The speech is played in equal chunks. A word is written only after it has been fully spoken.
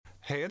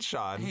Hey, it's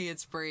Sean. Hey,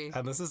 it's Brie.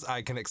 And this is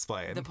I Can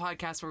Explain. The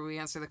podcast where we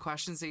answer the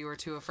questions that you were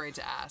too afraid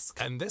to ask.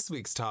 And this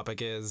week's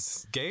topic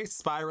is gay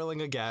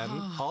spiraling again.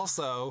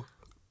 Also,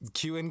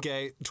 Q and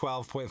Gay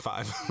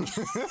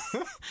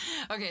 12.5.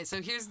 Okay,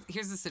 so here's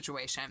the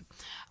situation.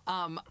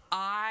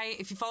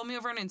 If you follow me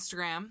over on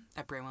Instagram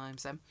at Brie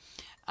Williamson,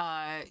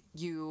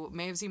 you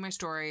may have seen my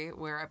story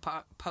where I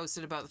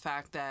posted about the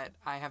fact that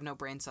I have no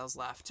brain cells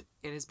left.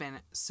 It has been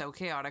so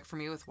chaotic for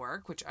me with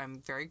work, which I'm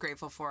very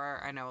grateful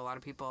for. I know a lot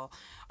of people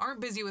aren't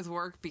busy with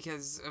work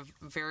because of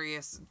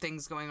various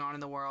things going on in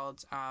the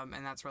world,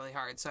 and that's really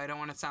hard. So I don't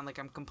want to sound like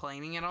I'm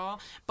complaining at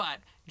all, but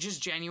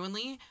just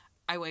genuinely,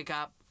 I wake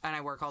up and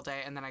I work all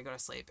day and then I go to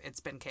sleep. It's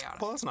been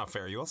chaotic. Well, that's not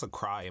fair. You also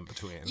cry in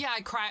between. Yeah,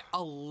 I cry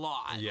a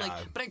lot. Yeah.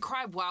 But I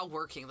cry while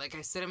working. Like,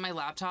 I sit at my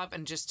laptop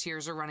and just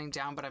tears are running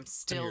down, but I'm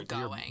still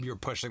going. You're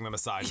pushing them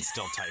aside and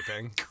still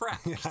typing.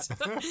 Correct. Yeah.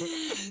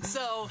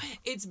 So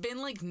it's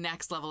been like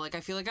next level. Like, I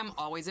feel like I'm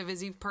always a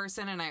busy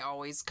person and I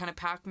always kind of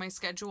pack my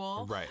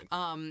schedule. Right.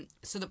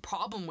 So the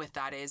problem with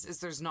that is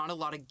there's not a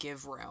lot of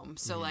give room.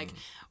 So like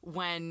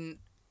when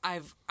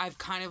I've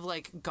kind of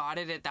like got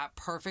it at that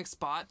perfect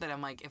spot that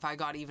I'm like, if I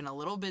got even a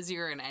little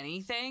busier in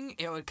anything,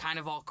 it would kind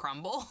of all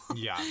crumble.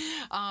 Yeah.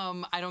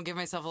 I don't give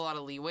myself a lot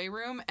of leeway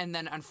room. And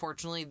then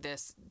unfortunately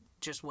this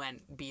just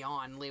went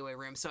beyond leeway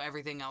room. So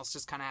everything else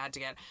just kind of had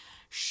to get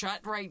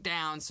shut right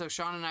down. So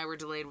Sean and I were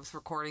delayed with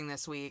recording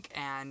this week,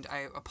 and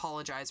I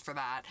apologize for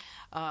that.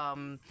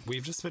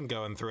 We've just been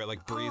going through it.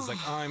 Like, Bree's like,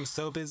 oh, I'm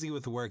so busy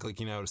with work, like,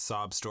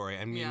 sob story.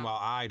 And meanwhile,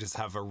 I just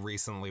have a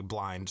recently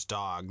blind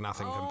dog.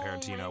 Nothing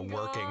compared to,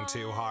 working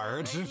too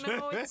hard. I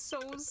know, it's so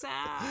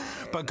sad.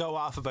 But go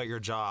off about your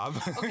job.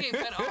 Okay,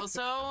 but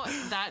also,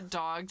 that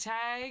dog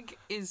tag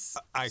is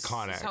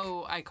iconic.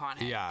 So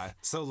iconic. Yeah.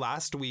 So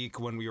last week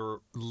when we were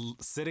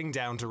sitting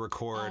down to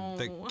record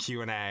the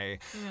Q&A,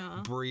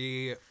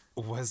 Bree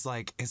was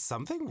like, is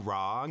something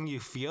wrong? You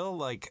feel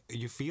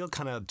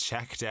kind of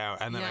checked out.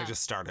 And then I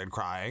just started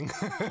crying.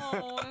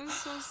 Oh, I'm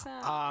so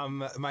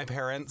sad. My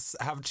parents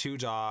have two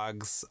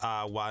dogs.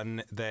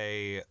 One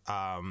they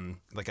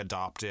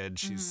adopted.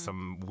 She's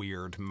some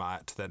weird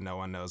mutt that no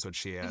one knows what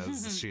she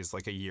is. She's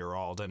like a year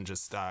old and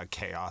just a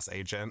chaos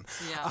agent.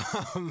 Yeah.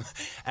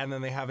 And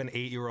then they have an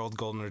 8-year-old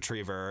golden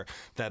retriever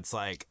that's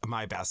like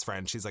my best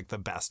friend. She's like the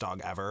best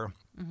dog ever.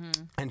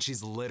 And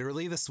she's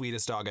literally the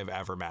sweetest dog I've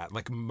ever met.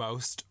 Like,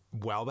 most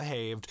well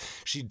behaved.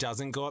 She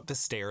doesn't go up the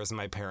stairs in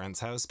my parents'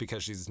 house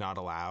because she's not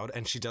allowed,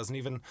 and she doesn't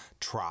even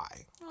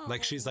try.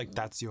 Like, she's like,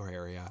 that's your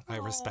area. I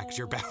respect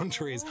your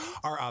boundaries.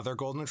 Our other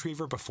golden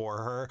retriever before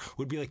her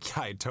would be like,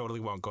 yeah, I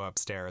totally won't go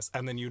upstairs.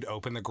 And then you'd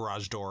open the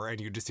garage door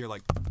and you'd just hear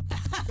like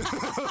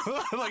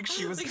like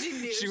she was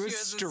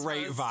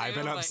straight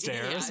vibing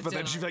upstairs, but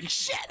then she'd be like,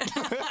 shit.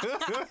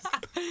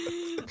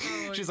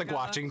 She's like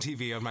watching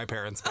TV on my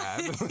parents'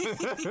 bed.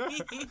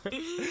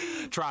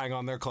 Trying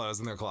on their clothes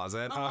in their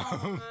closet.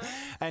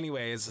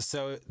 Anyways,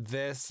 so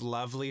this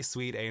lovely,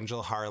 sweet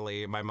angel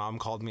Harley, my mom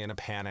called me in a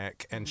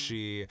panic, and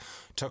she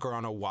took her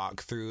on a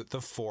walk through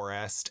the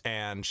forest,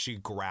 and she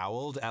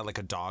growled at like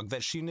a dog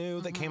that she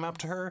knew that came up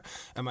to her.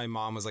 And my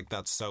mom was like,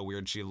 that's so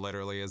weird. She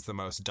literally is the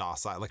most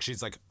docile. Like,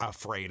 she's like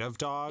afraid of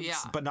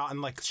dogs, but not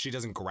in like, she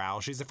doesn't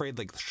growl. She's afraid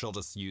like she'll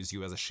just use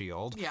you as a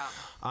shield. Yeah.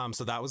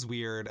 So that was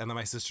weird. And then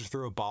my sister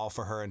threw a ball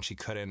for her and she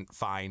couldn't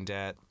find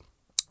it.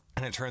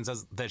 And it turns out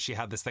that she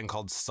had this thing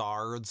called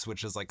SARDS,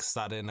 which is like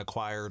sudden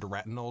acquired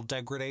retinal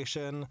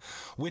degradation,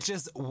 which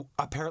is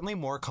apparently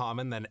more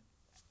common than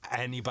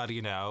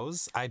anybody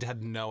knows. I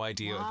had no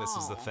idea this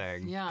was a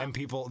thing. Yeah. And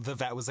the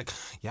vet was like,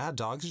 yeah,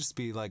 dogs just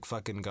be like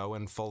fucking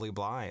going fully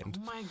blind.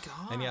 Oh my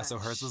God. And yeah, so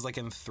hers was like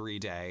in 3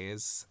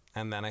 days.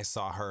 And then I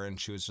saw her and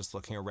she was just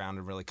looking around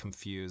and really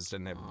confused,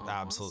 and it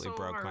absolutely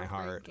broke my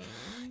heart.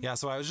 Yeah,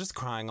 so I was just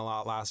crying a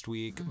lot last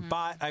week.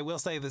 But I will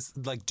say this,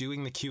 like,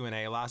 doing the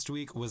Q&A last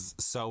week was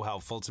so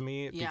helpful to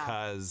me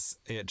because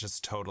it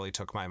just totally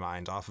took my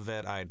mind off of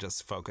it. I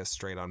just focused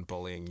straight on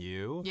bullying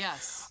you.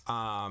 Yes.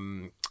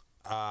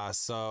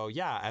 So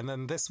yeah, and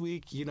then this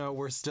week,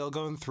 we're still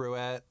going through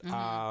it.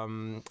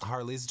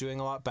 Harley's doing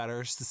a lot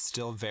better. She's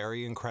still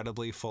very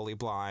incredibly fully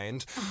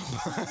blind,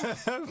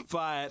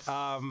 but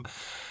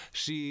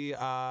she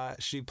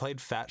played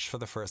fetch for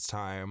the first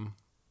time.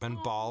 And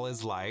ball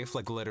is life.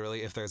 Like,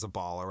 literally, if there's a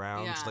ball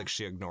around, like,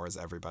 she ignores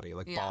everybody.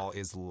 Like, ball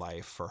is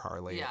life for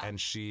Harley. Yeah. And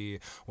she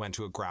went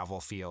to a gravel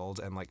field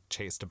and, like,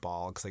 chased a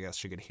ball because I guess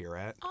she could hear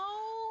it.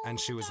 And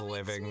she was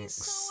living,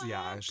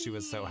 she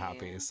was so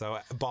happy. So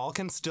ball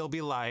can still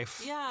be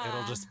life. Yeah.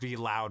 It'll just be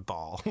loud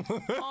ball.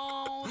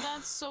 Oh,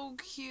 that's so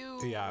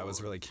cute. Yeah, it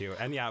was really cute.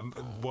 And yeah,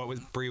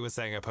 Brie was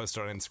saying, I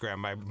posted on Instagram,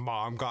 my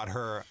mom got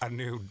her a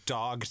new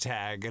dog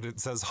tag and it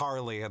says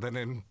Harley, and then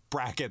in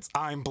brackets,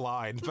 I'm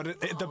blind. But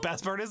the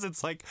best part is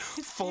it's like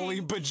fully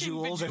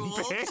bejeweled and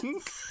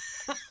pink.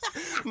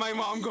 My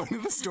mom going to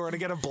the store to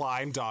get a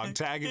blind dog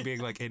tag and being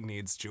like, it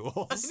needs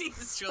jewels. It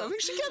needs jewels. I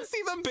think she can't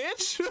see them,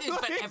 bitch.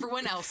 But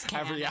everyone else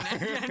can.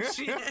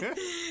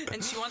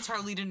 And she wants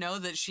Harley to know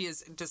that she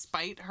is,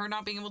 despite her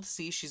not being able to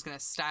see, she's going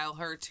to style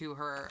her to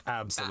her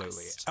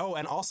Absolutely. best. Oh,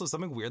 and also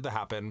something weird that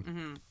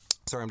happened.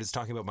 Sorry, I'm just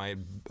talking about my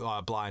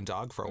blind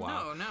dog for a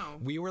while. No.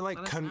 We were like,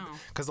 Let us know.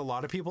 because a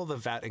lot of people, the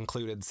vet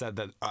included, said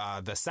that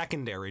the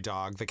secondary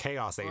dog, the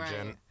chaos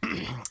agent,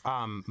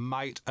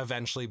 might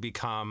eventually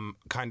become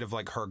kind of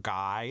like her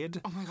guide.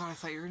 Oh my God, I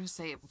thought you were going to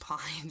say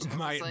blind. I was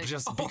Might like,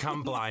 just oh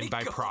become blind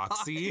by God.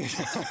 proxy.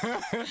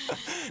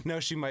 No,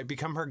 she might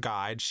become her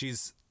guide.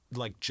 She's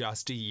like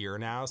just a year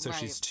now, so Right.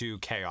 she's too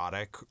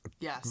chaotic,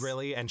 Yes.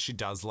 really, and she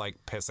does like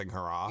pissing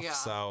her off. Yeah.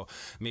 So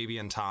maybe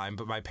in time.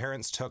 But my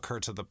parents took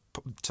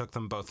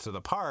them both to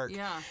the park.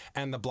 Yeah.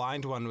 And the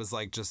blind one was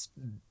like just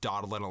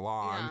dawdling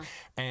along,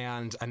 Yeah.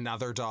 and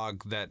another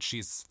dog that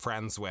she's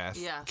friends with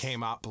Yes.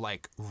 came up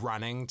like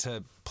running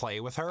to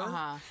play with her,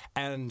 Uh-huh.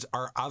 and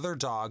our other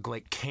dog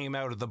like came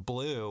out of the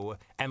blue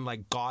and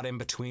like got in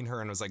between her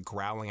and was like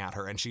growling at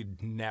her, and she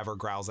never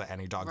growls at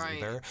any dogs Right,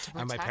 either. to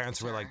And my protect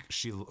parents were her. like,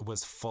 she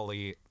was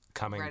fully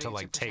coming Ready to to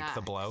like take the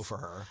protect. blow for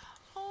her.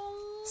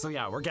 Oh, So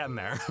yeah, we're getting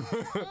there. oh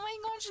my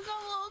God, she's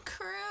got a little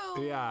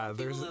crew. Yeah, People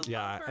there's that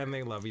yeah, love her. and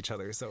they love each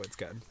other, so it's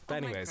good. But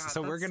Oh my anyways, God,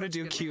 so we're that's gonna such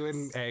do good Q news.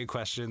 and A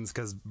questions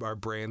because our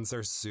brains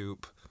are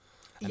soup,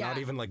 and not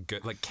Yeah. even like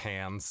good like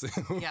cans.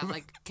 Yeah,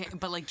 like,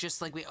 but like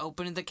just like we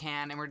opened the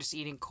can and we're just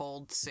eating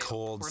cold soup.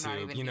 Cold We're not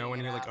soup. even You know when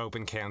heating you it like up.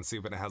 open canned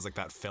soup and it has like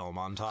that film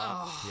on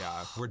top.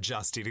 Yeah, we're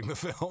just eating the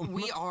film.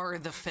 We are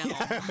the film.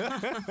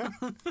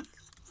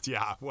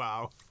 Yeah.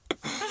 Wow.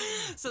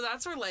 So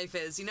that's where life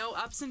is, you know,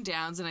 ups and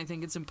downs, and I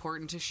think it's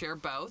important to share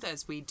both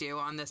as we do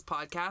on this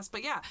podcast.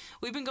 But yeah,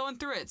 we've been going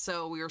through it.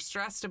 So we were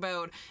stressed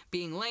about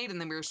being late,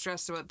 and then we were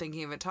stressed about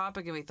thinking of a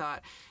topic, and we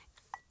thought,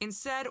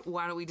 instead,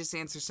 why don't we just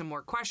answer some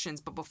more questions?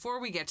 But before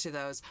we get to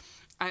those,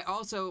 I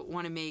also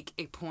want to make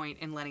a point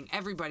in letting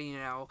everybody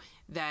know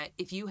that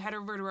if you head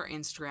over to our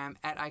Instagram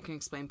at I Can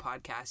Explain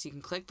Podcast, you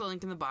can click the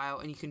link in the bio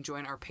and you can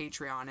join our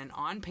Patreon. And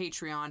on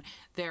Patreon,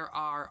 there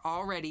are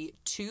already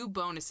 2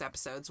 bonus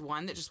episodes,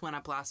 one that just went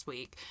up last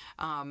week,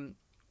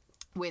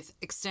 with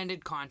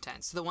extended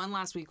content. So the one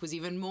last week was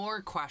even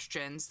more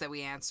questions that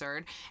we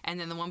answered, and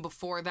then the one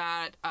before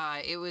that,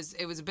 it was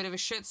a bit of a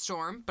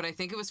shitstorm, but I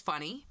think it was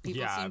funny.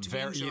 People Yeah, seem to be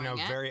very enjoying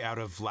it. very out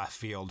of left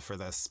field for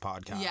this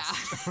podcast.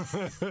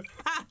 Yeah.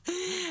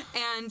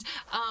 And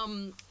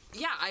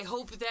yeah, I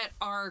hope that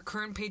our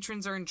current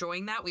patrons are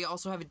enjoying that. We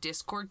also have a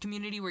Discord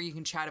community where you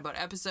can chat about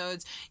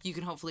episodes. You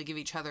can hopefully give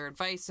each other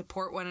advice,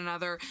 support one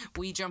another.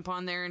 We jump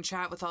on there and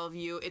chat with all of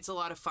you. It's a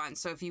lot of fun.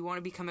 So if you want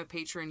to become a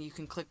patron, you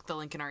can click the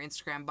link in our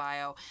Instagram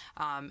bio,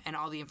 and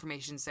all the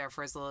information's there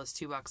for as little as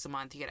 $2 a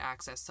month. You get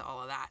access to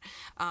all of that.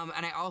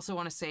 And I also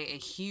want to say a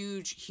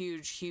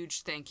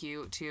huge thank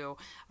you to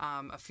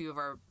a few of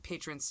our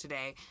patrons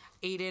today.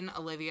 Aiden,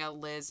 Olivia,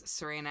 Liz,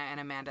 Serena, and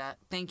Amanda,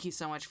 thank you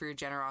so much for your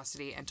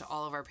generosity. And to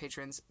all of our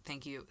patrons,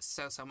 thank you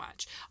so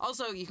much.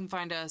 Also, you can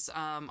find us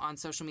on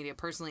social media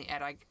personally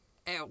at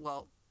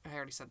well, I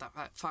already said that.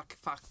 Fuck.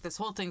 This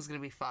whole thing's going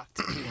to be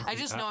fucked. I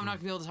just know I'm not going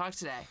to be able to talk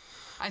today.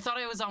 I thought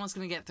I was almost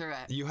going to get through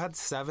it. You had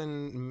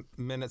 7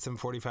 minutes and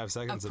 45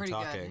 seconds of pretty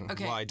good. talking.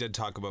 Okay. Well, I did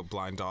talk about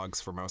blind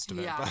dogs for most of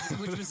it. Yeah, but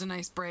which was a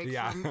nice break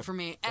Yeah. for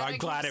me. And I'm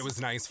glad it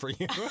was nice for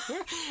you.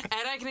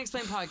 At I Can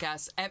Explain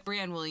Podcast, at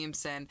Brianne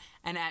Williamson,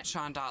 and at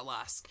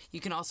Sean.Lusk. You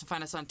can also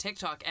find us on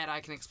TikTok at I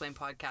Can Explain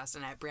Podcast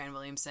and at Brianne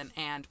Williamson.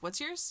 And what's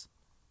yours?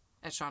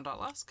 At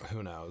Sean.Lusk?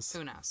 Who knows?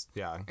 Who knows?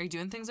 Yeah. Are you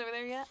doing things over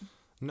there yet?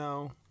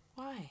 No.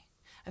 Why?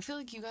 I feel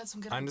like you got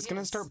some good I'm ideas. just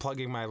gonna start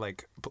plugging my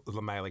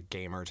my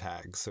gamer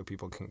tags so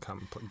people can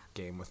come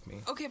game with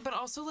me. Okay, but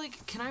also,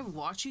 like, can I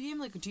watch you game?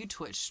 Like, do you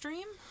Twitch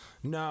stream?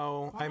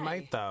 No, I Why?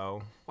 might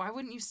though. Why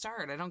wouldn't you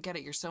start? I don't get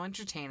it. You're so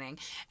entertaining.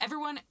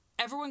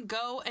 Everyone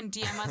go and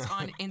DM us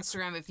on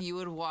Instagram if you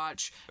would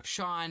watch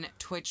Sean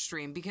Twitch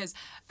stream, because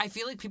I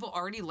feel like people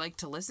already like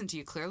to listen to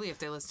you, clearly, if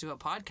they listen to a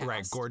podcast.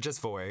 Right, gorgeous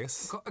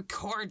voice.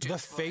 Gorgeous. The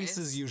face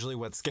voice. is usually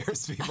what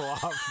scares people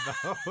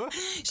off, though.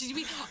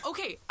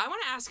 Okay, I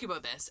want to ask you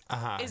about this.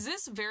 Uh-huh. Is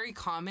this very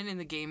common in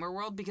the gamer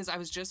world? Because I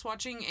was just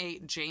watching a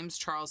James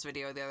Charles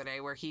video the other day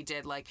where he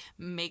did, like,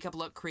 makeup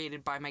look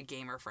created by my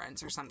gamer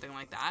friends or something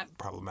like that.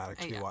 Problematic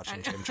to be Yeah.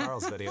 watching James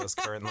Charles videos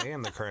currently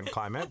in the current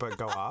climate, but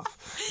go off.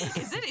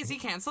 Is he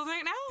canceled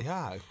right now?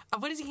 Yeah,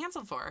 What is he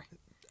canceled for?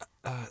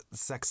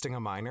 sexting a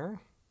minor.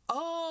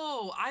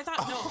 Oh, I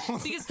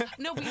thought because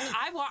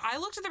I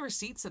looked at the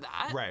receipts of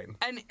that, Right.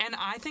 And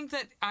I think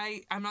that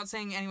I'm not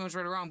saying anyone's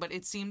right or wrong, but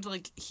it seemed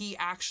like he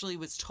actually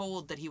was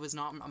told that he was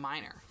not a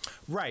minor.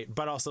 Right,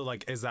 but also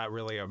like, is that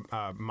really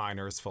a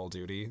minor's full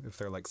duty if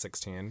they're like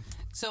 16?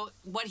 So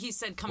what he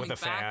said coming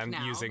With a back fan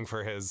now, using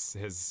for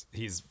he's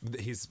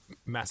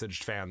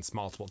messaged fans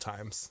multiple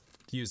times.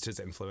 Used his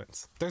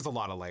influence. There's a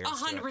lot of layers.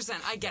 100%,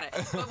 I get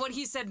it. But what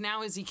he said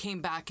now is he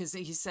came back because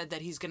he said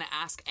that he's going to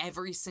ask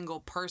every single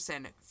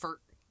person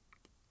for,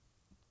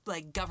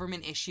 like,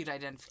 government issued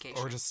identification.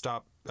 Or just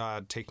stop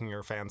taking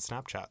your fan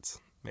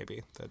Snapchats.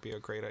 maybe that'd be a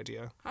great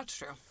idea. That's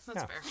true.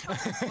 That's fair.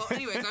 Okay. Well,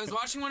 anyways, I was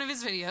watching one of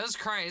his videos.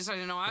 Christ, I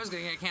didn't know I was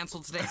going to get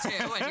canceled today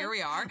too, and here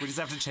we are. We just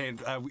have to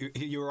change.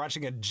 You were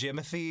watching a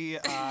Jimothy.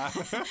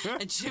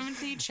 A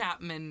Jimothy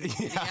Chapman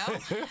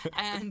video,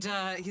 and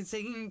he's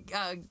saying,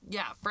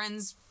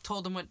 friends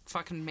told him what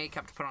fucking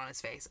makeup to put on his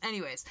face.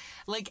 Anyways,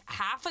 like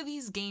half of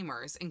these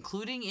gamers,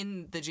 including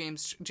in the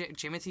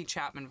Jimothy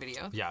Chapman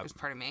video,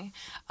 pardon me,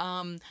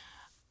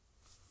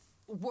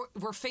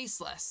 were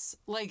faceless.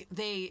 Like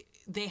they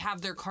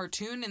have their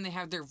cartoon and they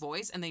have their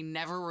voice and they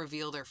never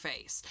reveal their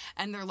face.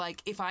 And they're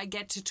like, if I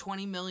get to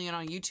 20 million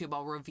on YouTube,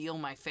 I'll reveal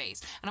my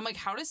face. And I'm like,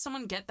 how does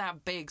someone get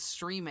that big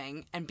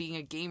streaming and being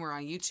a gamer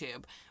on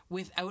YouTube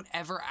without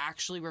ever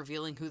actually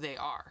revealing who they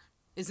are?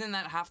 Isn't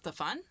that half the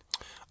fun?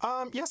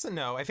 Yes and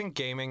no. I think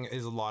gaming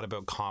is a lot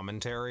about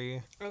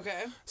commentary.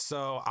 Okay.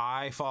 So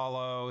I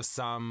follow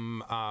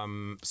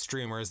some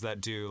streamers that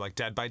do like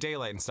Dead by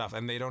Daylight and stuff,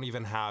 and they don't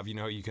even have,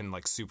 you can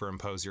like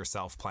superimpose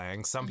yourself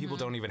playing. Some people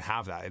don't even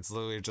have that. It's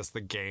literally just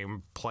the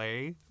game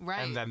play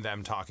and then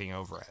them talking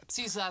over it.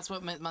 See, so that's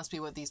what must be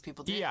what these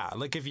people do. Yeah,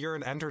 like if you're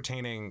an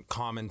entertaining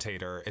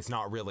commentator, it's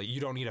not really, you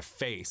don't need a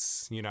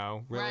face, really.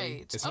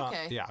 Right. It's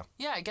okay. not, yeah.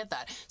 Yeah, I get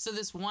that. So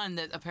this one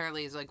that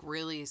apparently is like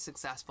really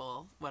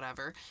successful,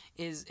 whatever,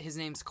 is his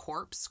name's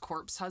Corpse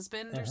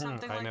Husband or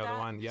something like that. I know the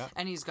one, yeah.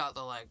 And he's got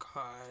the like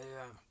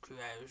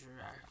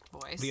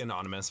voice. The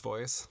anonymous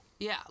voice.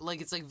 Yeah,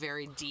 like it's like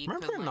very deep.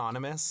 Remember and,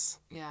 Anonymous?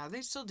 Yeah, are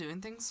they still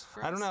doing things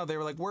for I don't know. They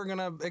were like, we're going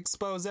to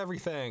expose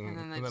everything.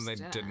 And then they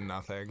did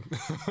nothing.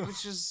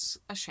 Which is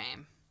a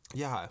shame.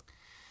 Yeah.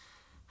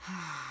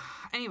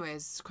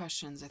 Anyways,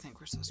 questions I think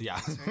we're supposed to Yeah.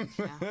 answer.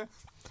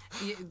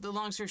 Yeah. The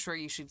long story short,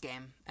 you should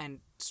game and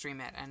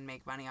stream it and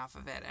make money off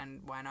of it.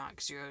 And why not?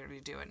 Because you already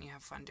do it and you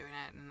have fun doing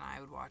it. And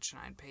I would watch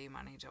and I'd pay you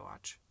money to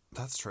watch.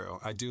 That's true.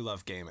 I do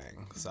love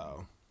gaming,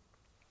 so.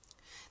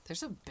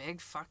 There's a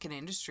big fucking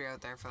industry out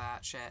there for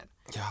that shit.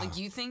 Yeah. Like,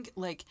 you think,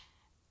 like,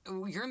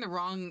 you're in the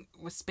wrong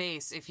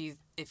space if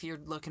you're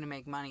looking to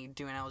make money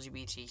doing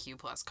LGBTQ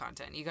plus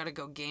content. You got to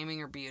go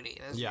gaming or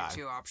beauty. Those are your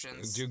two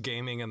options. Do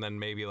gaming and then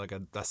maybe like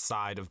a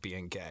side of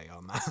being gay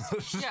on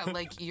that. Yeah,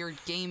 like you're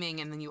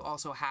gaming and then you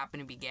also happen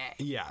to be gay.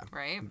 Yeah.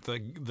 Right?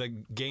 The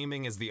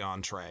gaming is the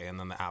entree and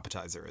then the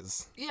appetizer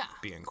is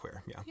being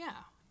queer. Yeah. Yeah.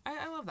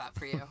 I love that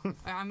for you.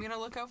 I'm going to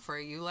look out for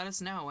it. You let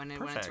us know when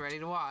it's ready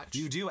to watch.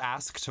 You do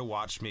ask to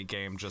watch me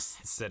game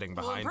just sitting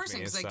behind me. Well, in person,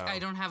 because I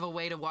don't have a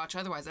way to watch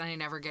otherwise, and I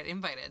never get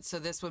invited. So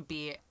this would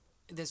be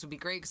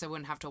great because I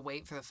wouldn't have to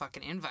wait for the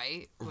fucking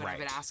invite. I've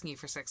been asking you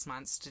for 6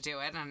 months to do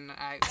it, and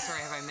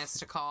sorry, have I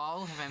missed a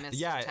call? Have I missed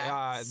a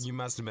text? You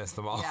must have missed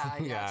them all.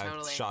 Yeah,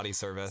 totally. Shoddy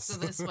service. So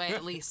this way,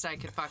 at least I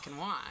could fucking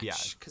watch. Yeah.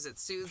 Because it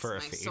soothes my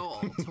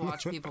soul to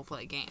watch people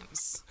play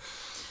games.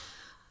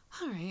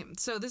 All right,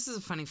 so this is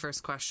a funny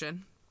first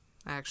question.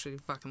 I actually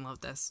fucking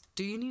love this.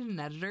 Do you need an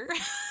editor?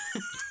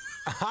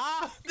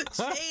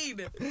 The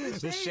shade.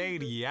 The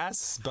shade,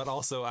 yes, but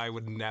also I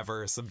would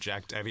never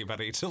subject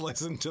anybody to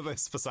listen to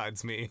this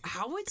besides me.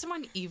 How would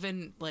someone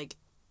even, like,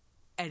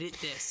 edit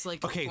this?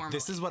 Like, okay, formally?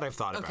 This is what I've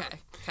thought about. Okay.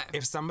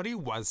 If somebody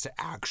was to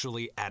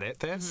actually edit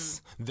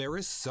this, there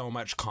is so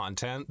much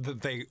content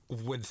that they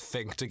would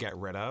think to get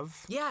rid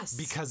of. Yes.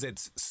 Because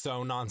it's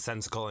so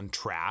nonsensical and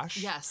trash.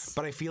 Yes.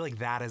 But I feel like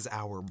that is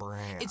our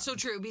brand. It's so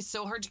true. It'd be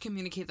so hard to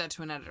communicate that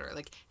to an editor.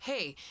 Like,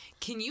 hey,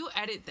 can you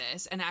edit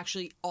this and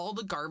actually all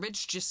the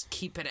garbage, just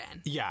keep it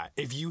in? Yeah.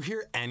 If you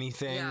hear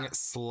anything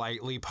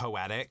slightly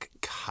poetic,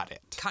 cut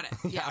it. Cut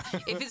it. Yeah.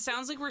 If it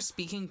sounds like we're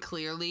speaking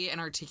clearly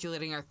and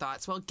articulating our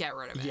thoughts, well, get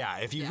rid of it. Yeah.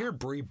 If you hear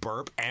Brie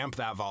burp, amp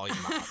that volume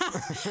up.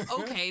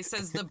 Okay,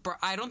 says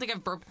I don't think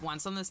I've burped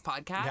once on this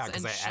podcast. Yeah,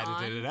 because I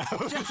edited it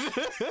out.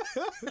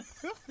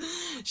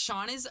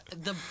 Sean is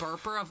the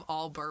burper of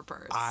all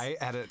burpers. I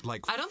edit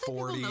like I don't think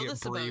 40 people know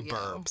this Brie about you.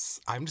 burps.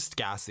 I'm just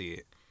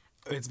gassy.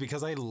 It's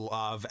because I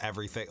love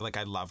everything. Like,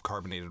 I love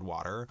carbonated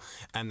water.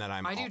 And then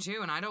I do too,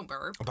 and I don't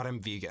burp. But I'm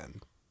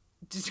vegan.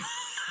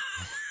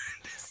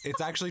 It's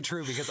actually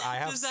true because I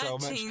have so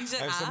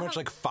much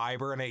like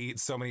fiber and I eat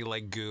so many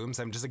legumes.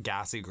 I'm just a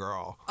gassy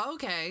girl.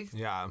 Okay.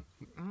 Yeah.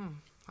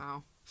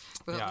 Wow.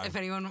 Well, if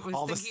anyone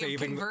was thinking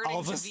of converting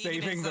all the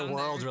saving the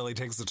world really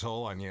takes a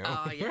toll on you.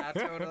 Oh yeah,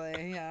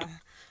 totally. Yeah.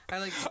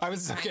 I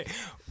was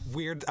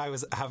weird. I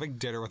was having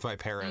dinner with my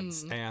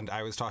parents and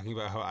I was talking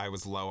about how I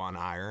was low on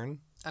iron.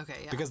 Okay,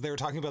 yeah. Because they were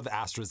talking about the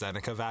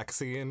AstraZeneca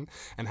vaccine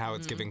and how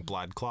it's giving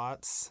blood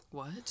clots.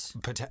 What?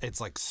 It's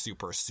like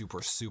super,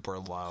 super, super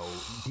low.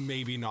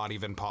 Maybe not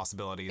even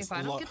possibilities. If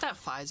I don't get that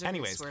Pfizer,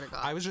 anyways, I swear to God.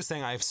 I was just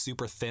saying I have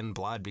super thin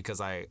blood because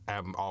I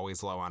am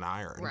always low on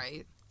iron.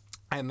 Right.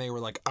 And they were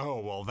like, oh,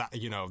 well,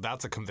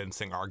 that's a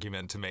convincing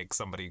argument to make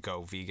somebody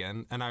go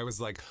vegan. And I was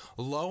like,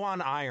 low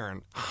on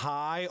iron,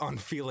 high on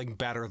feeling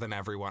better than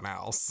everyone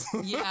else.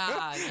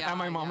 Yeah. And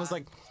my mom was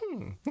like,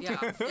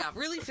 Yeah.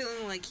 Really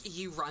feeling like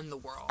you run the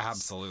world.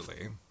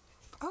 Absolutely.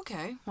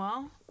 Okay.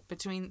 Well,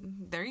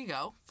 there you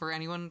go. For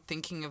anyone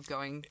thinking of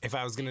going If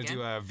I was going to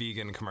do a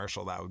vegan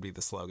commercial, that would be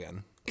the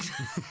slogan.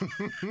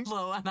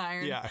 Low on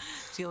iron. Yeah.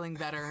 Feeling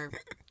better.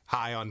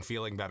 High on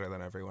feeling better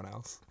than everyone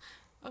else.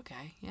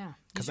 Okay, yeah.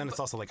 Because then it's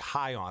also like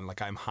high on,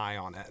 like I'm high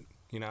on it,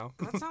 you know?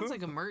 That sounds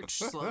like a merch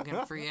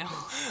slogan for you.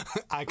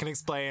 I can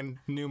explain,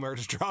 new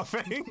merch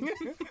dropping.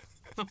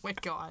 Oh my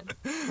God.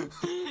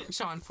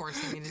 Sean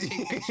forcing me to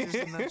take pictures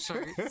in those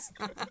shirts.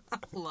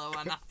 Low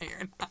on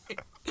iron.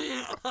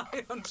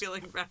 I don't feel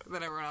like better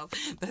than everyone else.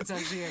 That's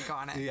actually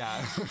iconic.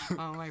 Yeah.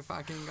 Oh my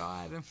fucking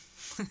God.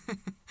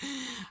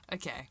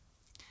 Okay.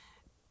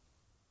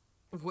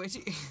 Would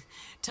you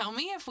tell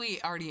me if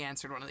we already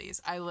answered one of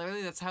these? I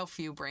literally, that's how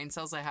few brain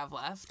cells I have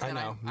left. I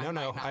know.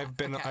 No. I've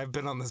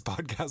been on this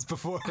podcast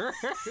before.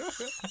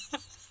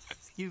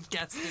 You've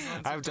guessed it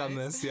once. I've done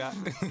this, yeah.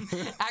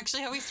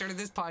 Actually, how we started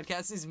this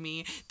podcast is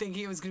me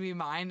thinking it was going to be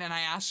mine, and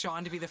I asked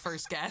Sean to be the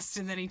first guest,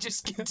 and then he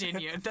just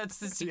continued. That's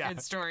the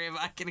secret story of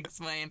I Can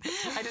Explain.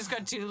 I just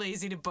got too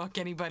lazy to book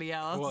anybody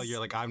else. Well, you're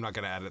like, I'm not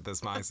going to edit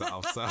this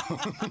myself, so.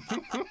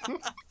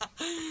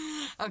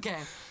 Okay.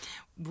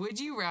 Would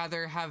you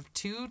rather have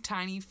 2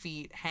 tiny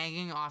feet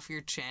hanging off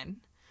your chin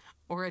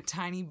or a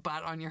tiny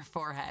butt on your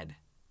forehead?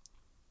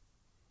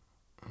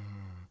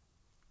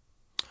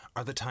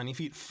 Are the tiny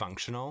feet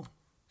functional?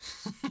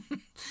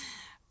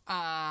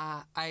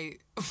 I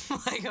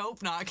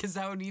hope not, because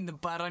that would mean the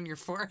butt on your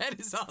forehead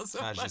is also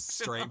That's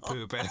just straight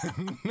pooping.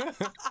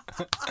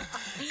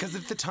 Because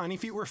if the tiny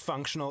feet were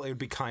functional, it would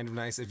be kind of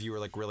nice if you were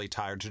like really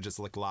tired to just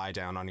like lie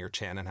down on your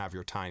chin and have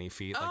your tiny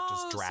feet like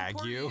just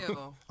drag you.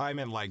 I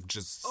meant like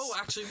just. Oh,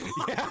 actually.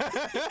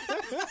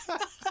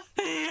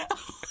 Oh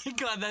my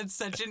God, that's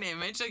such an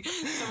image. Like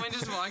someone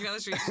just walking down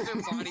the street with their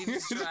body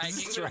just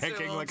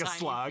dragging like a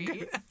slug.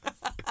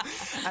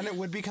 And it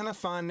would be kind of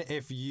fun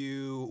if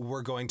you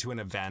were going to an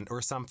event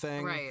or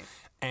something. Right.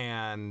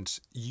 And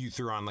you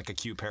threw on like a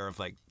cute pair of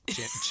like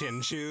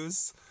chin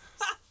shoes.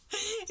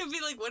 It'd be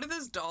like, what are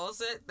those dolls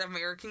that the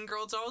American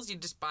Girl dolls? You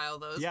just buy all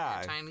those.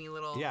 Yeah. Tiny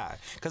little. Yeah.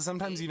 Because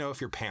sometimes, you know, if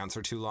your pants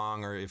are too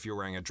long or if you're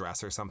wearing a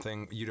dress or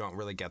something, you don't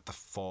really get the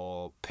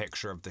full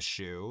picture of the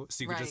shoe.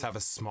 So you could just have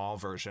a small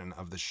version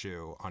of the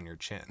shoe on your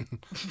chin.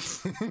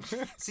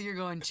 So you're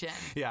going chin.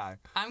 Yeah.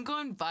 I'm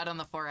going butt on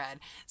the forehead.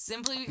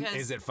 Simply because.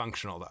 Is it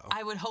functional though?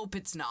 I would hope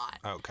it's not.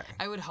 Okay.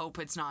 I would hope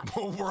it's not.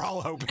 Well, we're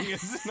all hoping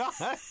it's not.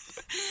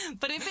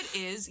 But if it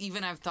is,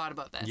 even I've thought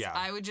about this. Yeah.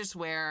 I would just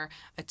wear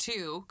a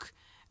toque.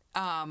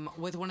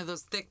 With one of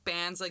those thick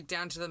bands like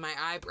down to my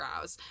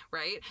eyebrows,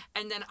 right?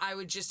 And then I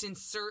would just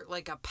insert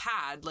like a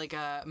pad, like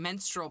a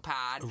menstrual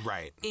pad,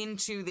 right,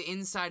 into the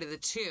inside of the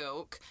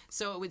toque,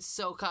 so it would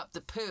soak up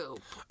the poop.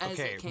 As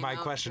okay, it came my out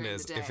question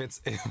is, if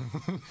it's if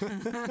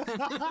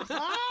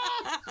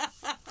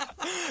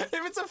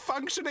it's a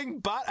functioning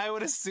butt, I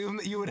would assume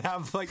that you would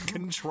have like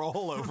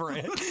control over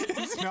it.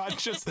 It's not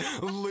just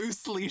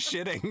loosely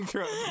shitting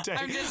throughout the day,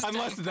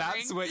 unless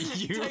that's what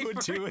you would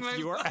do with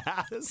your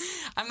ass.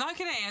 I'm not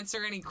going to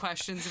answer any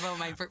questions about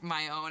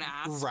my own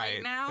ass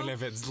right now. And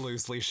if it's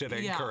loosely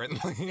shitting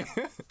currently.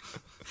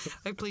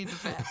 I plead the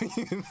fifth.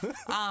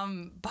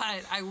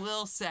 But I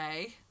will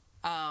say...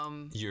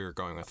 you're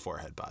going with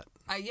forehead butt.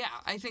 Yeah,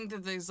 I think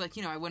that there's like,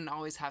 you know, I wouldn't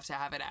always have to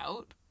have it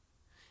out.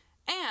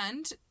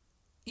 And...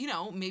 you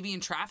know, maybe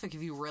in traffic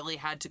if you really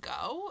had to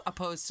go,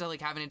 opposed to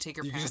like having to take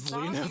your pants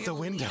off. You just lean out the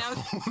window.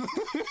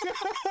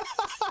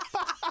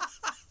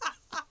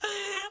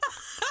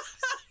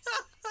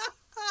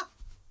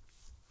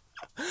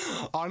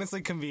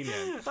 Honestly,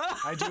 convenient.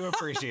 I do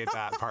appreciate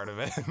that part of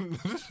it.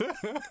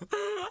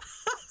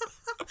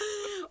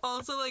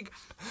 Also, like,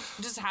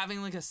 just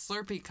having like a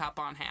Slurpee cup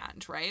on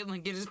hand, right?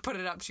 Like, you just put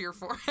it up to your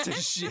forehead to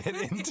shit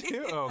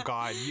into. Oh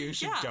God, you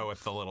should go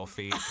with the little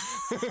feet.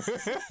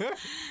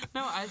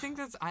 No, I think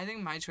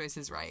my choice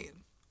is right.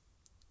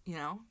 You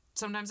know,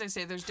 sometimes I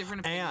say there's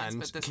different opinions, and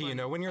but this you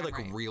know, when you're like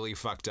right. really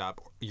fucked up,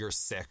 you're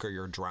sick or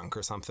you're drunk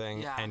or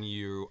something, and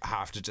you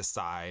have to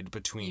decide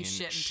between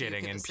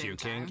shitting and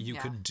puking, you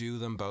could do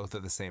them both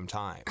at the same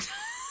time.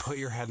 Put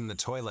your head in the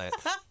toilet,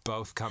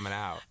 both coming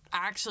out.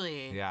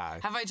 Actually,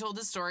 have I told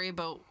the story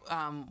about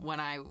when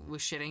I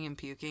was shitting and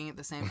puking at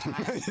the same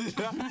time?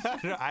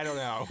 I don't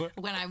know.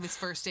 When I was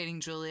first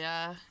dating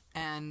Julia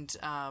and...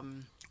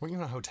 were you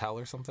in a hotel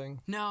or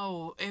something?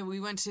 No, we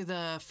went to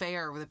the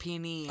fair with a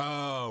P&E.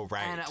 Oh,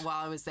 right. And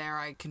while I was there,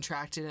 I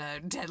contracted a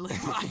deadly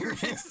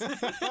virus.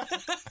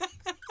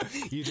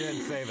 You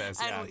didn't say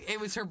this, and it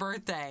was her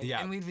birthday,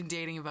 and we'd been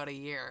dating about a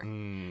year.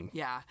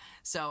 Yeah,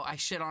 so I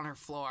shit on her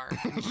floor.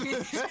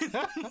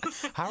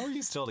 How are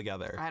you still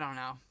together? I don't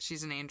know.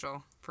 She's an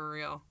angel, for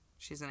real.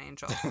 She's an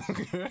angel.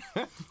 That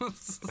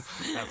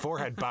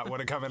forehead butt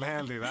would have come in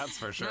handy, that's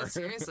for sure. No,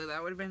 seriously,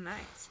 that would have been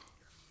nice.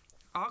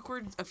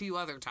 Awkward a few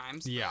other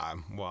times. Yeah,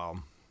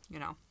 well. You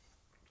know.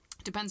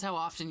 Depends how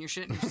often you're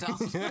shitting yourself.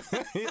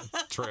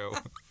 True.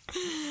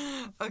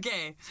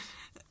 Okay.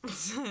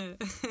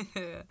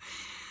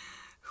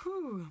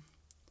 Whew.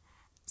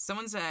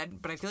 Someone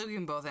said, but I feel like we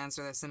can both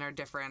answer this in our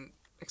different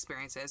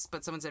experiences,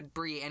 but someone said,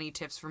 Brie, any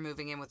tips for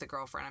moving in with a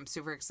girlfriend? I'm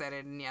super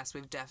excited, and yes,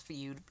 we've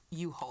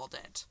you hauled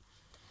it.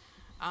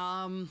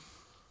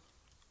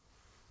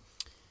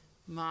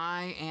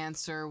 My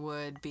answer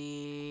would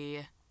be...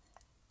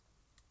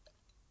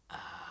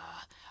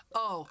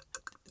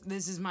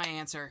 this is my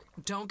answer.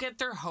 Don't get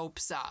their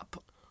hopes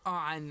up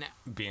on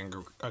Being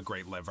a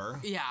great liver.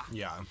 Yeah.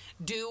 Yeah.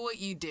 Do what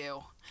you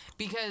do,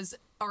 because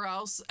or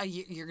else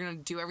you're gonna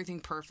do everything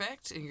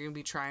perfect, and you're gonna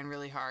be trying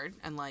really hard,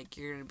 and like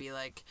you're gonna be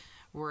like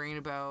worrying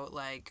about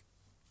like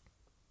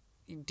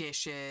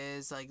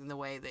dishes, like in the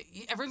way that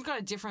everyone's got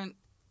a different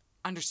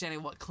understanding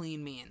of what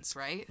clean means,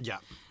 right? Yeah.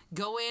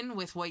 Go in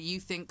with what you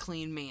think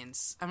clean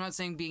means. I'm not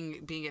saying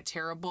being a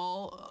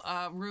terrible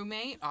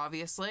roommate,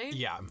 obviously.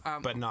 Yeah,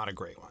 but not a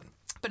great one.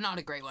 But not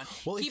a great one.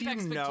 Well, Keep if you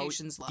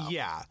expectations know, low.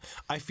 Yeah.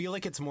 I feel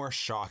like it's more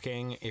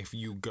shocking if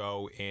you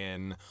go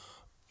in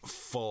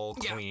full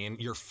clean,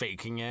 you're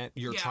faking it,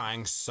 you're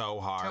trying so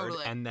hard,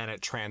 Totally. and then it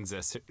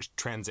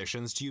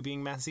transitions to you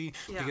being messy,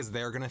 because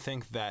they're gonna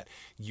think that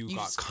you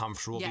got just-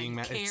 comfortable being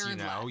messy. cared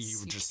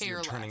less.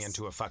 You're turning less.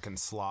 into a fucking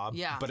slob.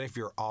 Yeah. But if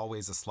you're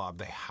always a slob,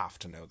 they have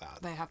to know that.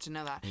 They have to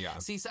know that. Yeah.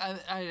 See, so,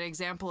 an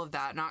example of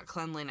that, not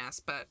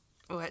cleanliness, but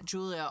what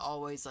Julia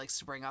always likes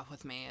to bring up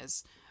with me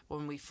is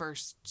when I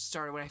first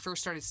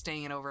started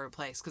staying at over a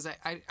place, because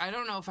I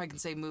don't know if I can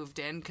say moved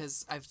in,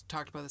 because I've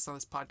talked about this on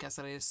this podcast,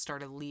 that I just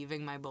started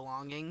leaving my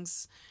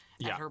belongings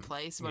at her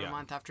place about a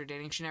month after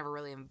dating. She never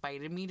really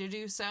invited me to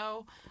do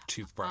so.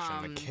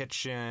 Toothbrush in the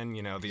kitchen,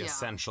 the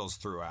essentials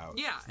throughout.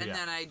 Yeah, and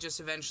then I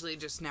just eventually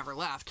just never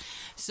left.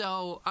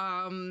 So,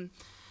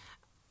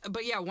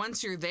 but yeah,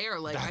 once you're there,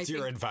 like That's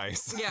your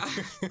advice. Yeah,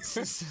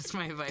 that's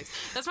my advice.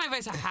 That's my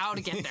advice on how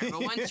to get there.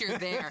 But once you're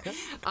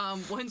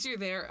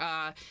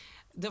there,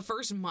 the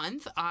first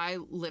month, I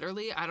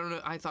don't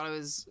know, I thought I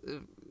was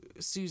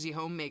Susie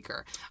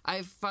Homemaker.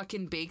 I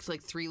fucking baked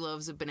like 3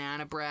 loaves of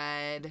banana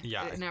bread.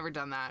 Yeah. I've never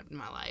done that in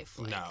my life.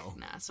 Like, No.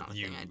 Nah, it's not a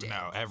thing I do.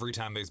 No, every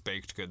time there's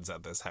baked goods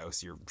at this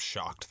house, you're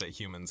shocked that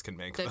humans can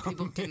make That them.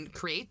 people can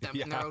create them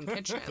in their own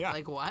kitchen. Yeah.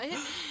 Like, what?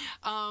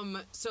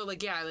 So,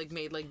 like, yeah, I, like,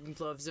 made, like,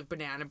 loaves of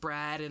banana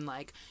bread, and,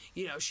 like,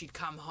 she'd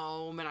come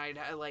home, and I'd,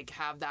 like,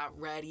 have that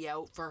ready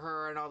out for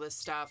her and all this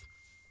stuff.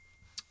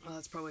 Well,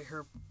 that's probably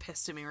her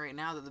pissed at me right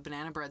now that the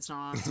banana bread's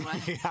not on its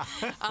way.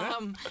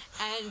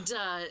 And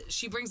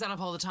she brings that up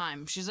all the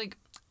time. She's like,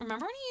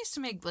 remember when you used to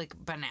make, like,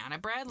 banana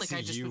bread? Like, See,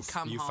 I just would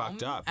come you home.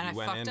 fucked up. And You I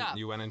went fucked up.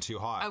 You went in too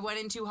hot. I went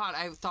in too hot.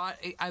 I thought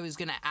I was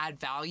going to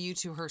add value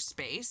to her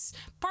space,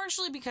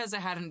 partially because I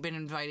hadn't been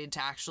invited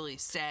to actually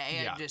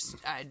stay. Yeah.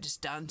 I'd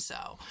just done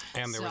so.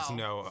 And there was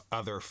no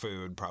other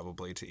food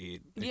probably to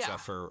eat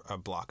except for a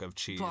block of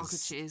cheese.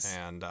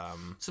 And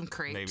some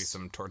crepes. maybe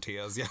some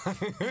tortillas. Yeah.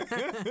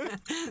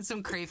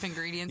 Some crepe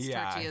ingredients,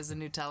 tortillas and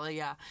Nutella,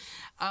 yeah.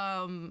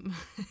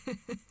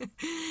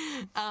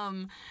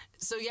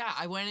 So yeah,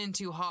 I went in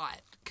too hot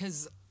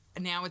because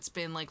now it's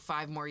been like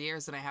 5 more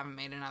years and I haven't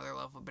made another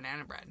loaf of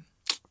banana bread.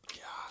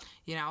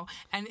 Yeah.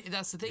 And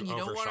that's the thing. You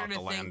don't want her to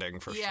think. Landing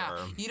for sure.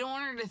 You don't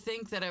want her to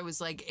think that I was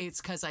like,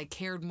 it's because I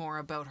cared more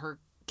about her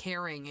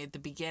caring at the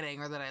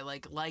beginning, or that I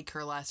like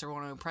her less or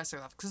want to impress her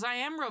less, because I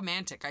am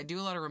romantic. I do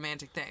a lot of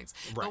romantic things.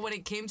 Right. But when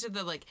it came to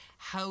the like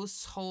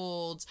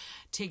household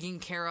taking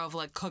care of,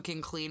 like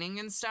cooking,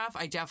 cleaning and stuff,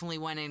 I definitely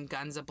went in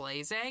guns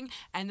a-blazing,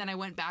 and then I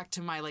went back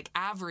to my like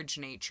average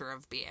nature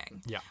of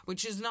being,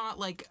 which is not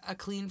like a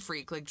clean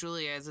freak like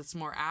Julia is. It's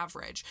more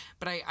average,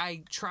 but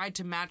I tried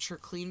to match her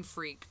clean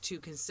freak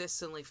too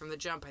consistently from the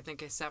jump. I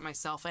think I set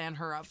myself and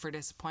her up for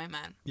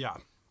disappointment.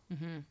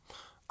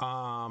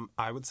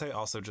 I would say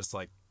also just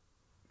like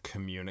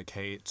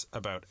communicate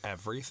about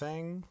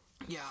everything.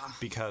 Yeah.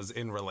 Because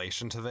in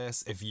relation to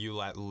this, if you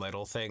let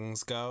little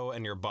things go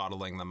and you're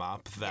bottling them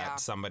up, that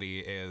somebody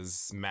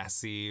is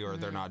messy or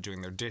they're not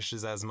doing their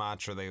dishes as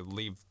much, or they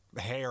leave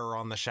hair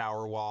on the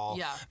shower wall,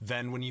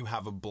 then when you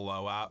have a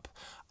blow up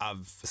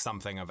of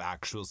something of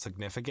actual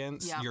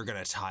significance, you're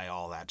going to tie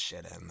all that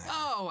shit in there.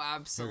 Oh,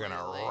 absolutely. You're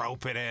going to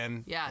rope it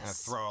in.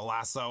 Yes. Throw a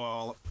lasso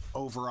all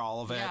over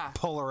all of it.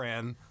 Pull her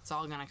in. It's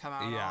all going to come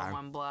out all in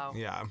one blow.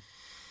 Yeah.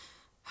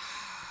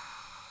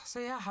 So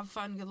yeah, have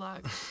fun. Good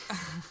luck.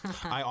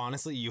 I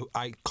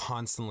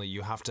constantly,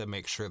 you have to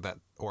make sure that,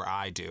 or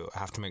I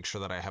have to make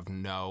sure that I have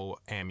no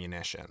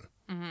ammunition.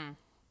 Mm-hmm.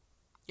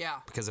 Yeah.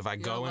 Because if I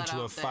go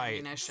into a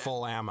fight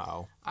full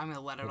ammo, I'm going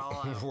to let it all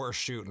out. We're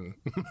shooting.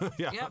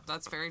 Yep,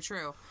 that's very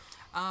true.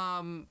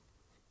 What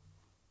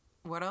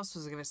else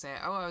was I going to say?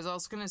 Oh, I was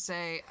also going to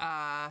say,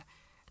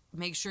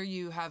 make sure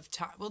you have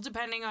time. Well,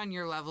 depending on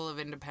your level of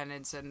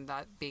independence and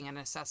that being a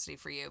necessity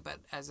for you, but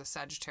as a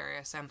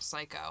Sagittarius and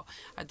psycho,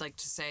 I'd like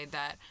to say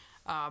that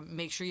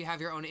make sure you have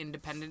your own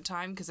independent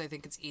time, because I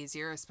think it's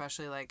easier,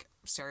 especially like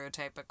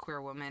stereotype a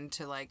queer woman,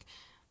 to like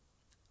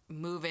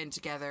move in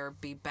together,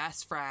 be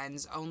best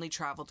friends, only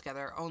travel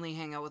together, only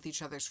hang out with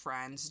each other's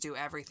friends, do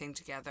everything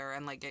together,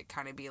 and like it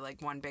kind of be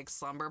like one big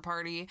slumber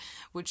party,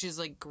 which is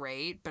like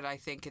great, but I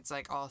think it's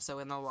like also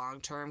in the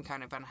long term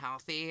kind of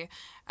unhealthy.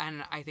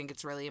 And I think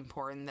it's really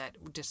important that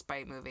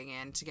despite moving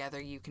in together,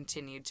 you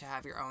continue to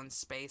have your own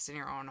space and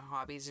your own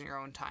hobbies and your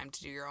own time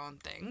to do your own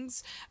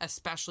things,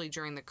 especially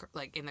during the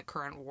like in the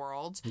current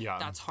world.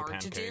 That's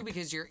hard to do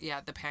because you're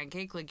the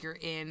pancake, like you're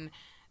in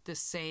the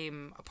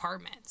same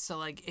apartment, so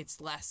like it's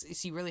less,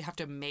 so you really have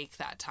to make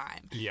that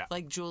time.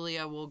 Like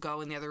Julia will go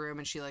in the other room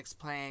and she likes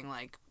playing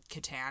like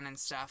Catan and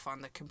stuff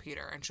on the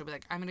computer, and she'll be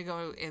like, I'm gonna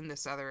go in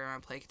this other room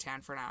and play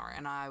Catan for an hour,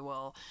 and I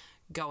will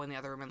go in the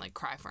other room and like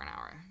cry for an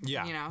hour.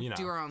 Yeah,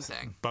 do her own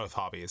thing. Both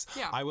hobbies.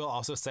 Yeah. I will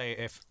also say,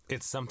 if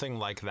it's something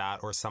like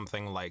that or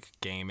something like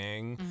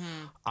gaming,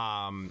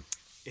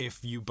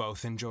 if you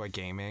both enjoy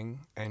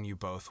gaming and you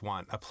both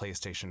want a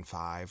PlayStation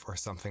 5 or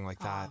something like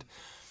that,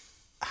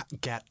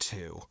 get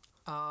two.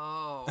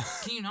 Oh,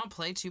 can you not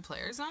play 2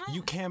 players on it?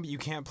 You can, but you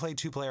can't play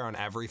 2-player on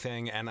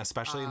everything, and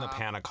especially in the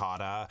Panna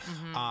Cotta.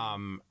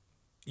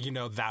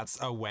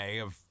 That's a way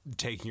of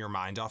taking your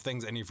mind off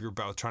things. And if you're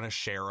both trying to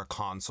share a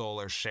console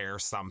or share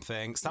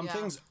something, some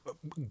things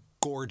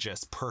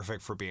gorgeous,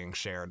 perfect for being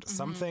shared.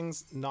 Some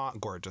things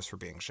not gorgeous for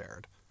being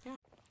shared.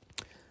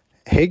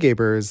 Hey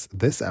Gabers,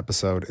 this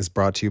episode is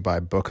brought to you by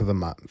Book of the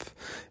Month.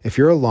 If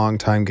you're a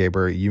longtime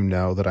Gaber, you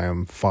know that I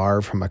am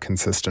far from a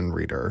consistent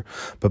reader,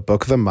 but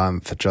Book of the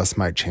Month just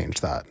might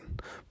change that.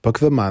 Book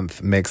of the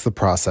Month makes the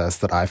process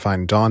that I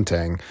find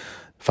daunting,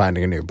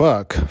 finding a new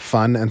book,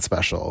 fun and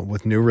special,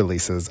 with new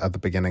releases at the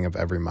beginning of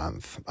every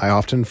month. I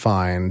often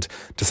find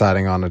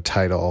deciding on a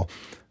title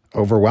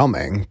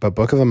overwhelming, but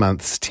Book of the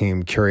Month's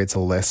team curates a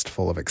list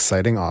full of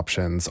exciting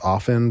options,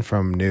 often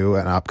from new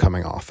and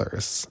upcoming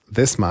authors.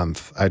 This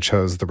month, I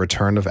chose The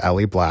Return of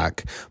Ellie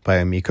Black by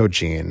Emiko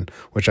Jean,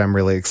 which I'm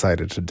really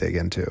excited to dig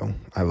into.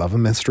 I love a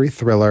mystery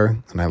thriller,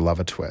 and I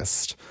love a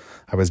twist.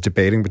 I was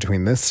debating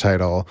between this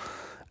title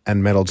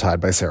and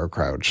Middletide by Sarah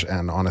Crouch,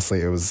 and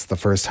honestly, it was the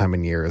first time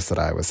in years that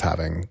I was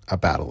having a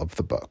battle of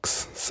the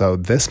books. So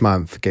this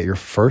month, get your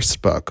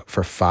first book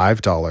for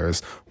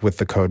 $5 with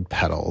the code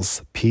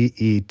PETALS,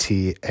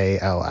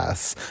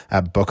 PETALS,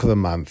 at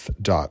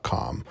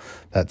bookofthemonth.com.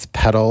 That's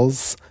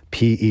PETALS,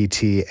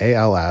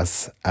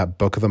 PETALS, at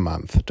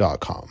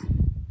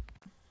bookofthemonth.com.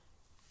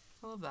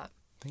 I love that.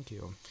 Thank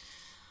you.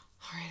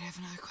 All right, I have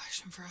another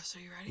question for us. Are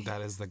you ready?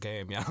 That is the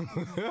game, yeah.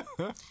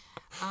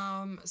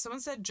 Someone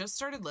said just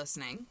started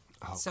listening.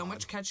 Oh,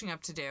 much catching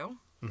up to do.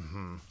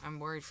 Mm-hmm. I'm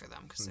worried for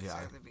them because they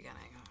started at the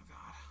beginning. Oh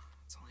God,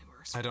 it's only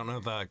worse. I don't know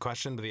the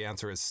question, but the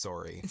answer is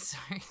sorry.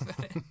 Sorry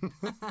about it.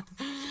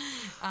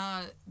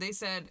 They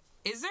said,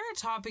 "Is there a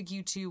topic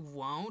you two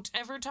won't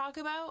ever talk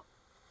about?"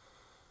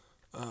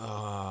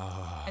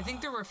 I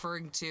think they're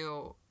referring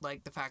to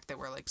like the fact that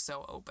we're like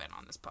so open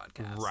on this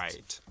podcast,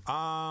 Right.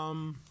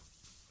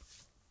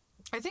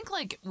 I think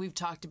like we've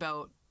talked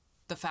about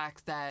the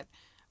fact that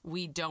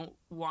we don't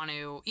want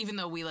to, even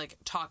though we like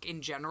talk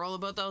in general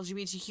about the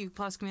LGBTQ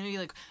plus community,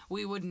 like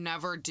we would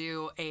never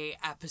do a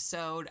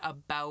episode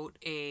about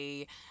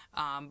a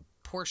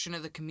portion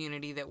of the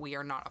community that we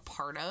are not a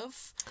part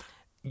of.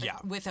 Yeah.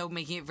 Without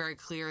making it very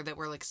clear that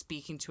we're like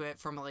speaking to it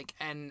from like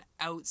an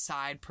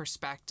outside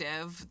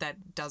perspective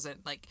that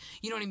doesn't like,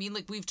 you know what I mean?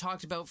 Like we've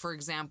talked about, for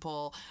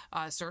example,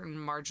 certain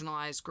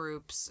marginalized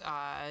groups,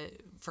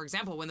 for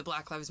example, when the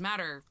Black Lives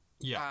Matter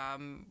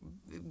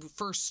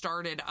first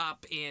started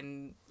up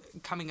in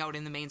coming out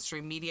in the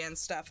mainstream media and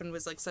stuff, and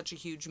was like such a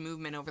huge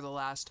movement over the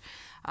last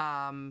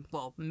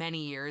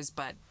many years,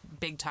 but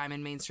big time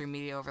in mainstream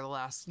media over the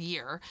last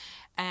year.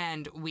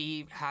 And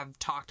we have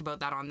talked about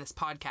that on this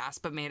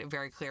podcast, but made it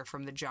very clear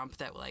from the jump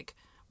that like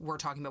we're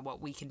talking about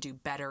what we can do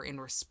better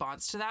in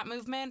response to that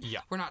movement.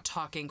 We're not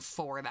talking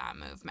for that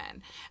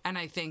movement. And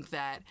I think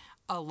that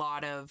a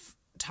lot of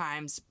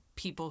times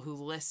people who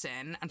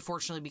listen,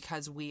 unfortunately,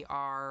 because we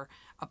are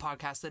a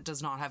podcast that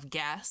does not have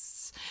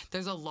guests,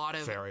 there's a lot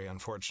of very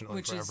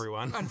unfortunately for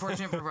everyone.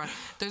 Unfortunate for everyone.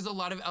 There's a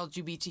lot of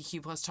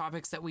LGBTQ plus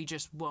topics that we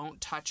just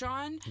won't touch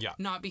on.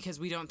 Not because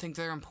we don't think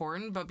they're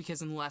important, but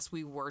because unless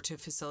we were to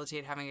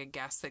facilitate having a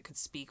guest that could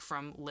speak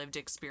from lived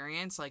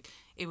experience, like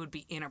it would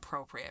be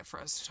inappropriate for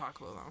us to talk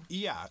about them.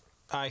 Yeah.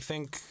 I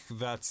think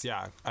that's,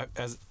 I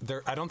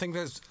don't think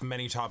there's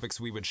many topics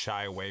we would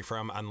shy away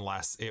from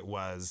unless it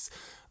was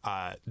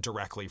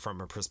directly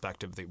from a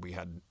perspective that we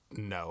had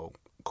no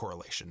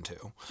correlation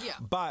to.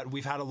 But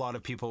we've had a lot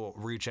of people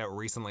reach out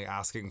recently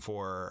asking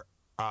for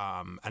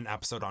an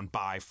episode on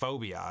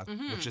biphobia,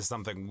 which is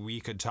something we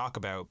could talk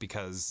about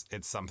because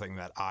it's something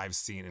that I've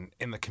seen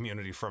in the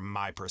community from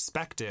my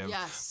perspective.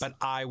 But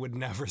I would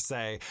never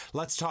say,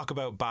 let's talk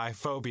about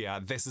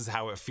biphobia. This is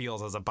how it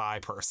feels as a bi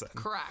person.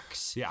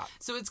 Correct. Yeah.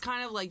 So it's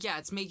kind of like,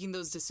 it's making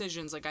those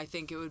decisions. Like, I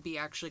think it would be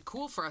actually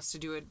cool for us to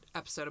do an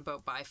episode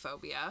about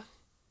biphobia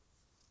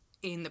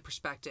in the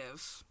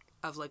perspective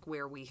of like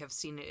where we have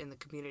seen it in the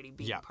community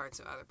being parts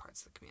of other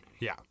parts of the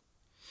community.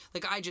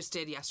 Like I just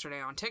did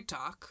yesterday on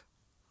TikTok,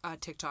 a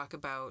TikTok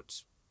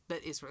about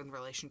that is in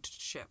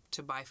relationship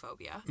to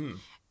biphobia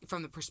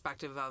from the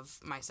perspective of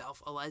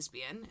myself, a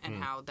lesbian,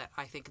 and how that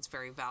I think it's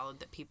very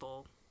valid that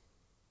people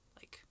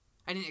like,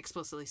 I didn't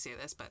explicitly say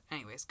this, but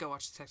anyways, go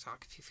watch the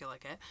TikTok if you feel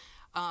like it.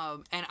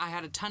 And I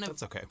had a ton of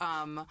That's okay.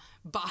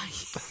 bi.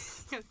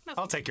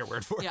 I'll take your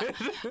word for it.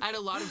 I had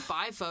a lot of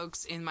bi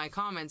folks in my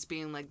comments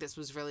being like, this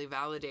was really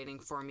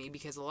validating for me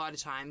because a lot of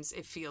times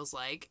it feels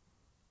like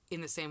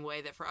in the same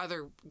way that for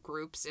other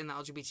groups in the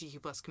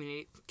LGBTQ plus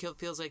community,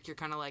 feels like you're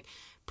kind of like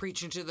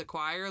preaching to the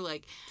choir,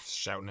 like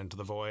shouting into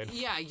the void.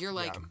 Yeah, you're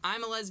like,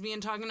 I'm a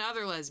lesbian talking to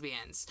other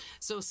lesbians.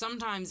 So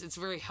sometimes it's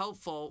very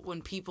helpful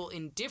when people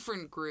in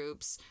different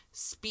groups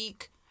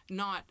speak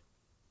not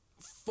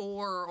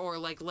for or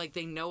like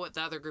they know what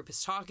the other group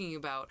is talking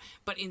about,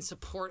 but in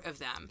support of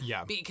them.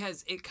 Yeah.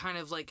 Because it kind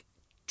of like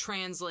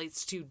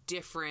translates to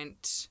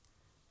different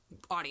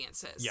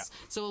audiences. Yeah.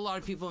 So a lot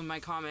of people in my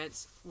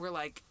comments were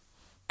like,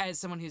 as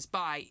someone who's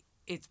bi,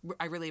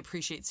 I really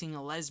appreciate seeing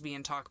a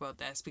lesbian talk about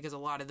this, because a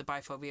lot of the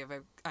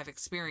biphobia I've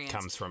experienced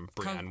comes from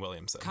Brianne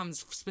Williamson. Comes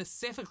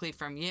specifically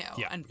from you.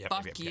 Yeah, and yeah,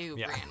 fuck yeah, you,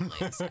 yeah. Brianne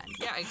Williamson.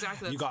 Yeah,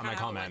 exactly. That's You got my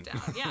kinda how it went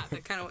comment. down. Yeah,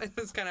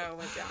 that's kind of how it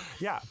went down.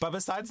 Yeah, but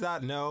besides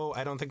that, no,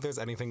 I don't think there's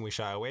anything we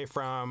shy away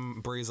from.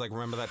 Bree's like,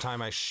 remember that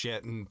time I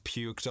shit and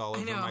puked all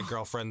over my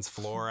girlfriend's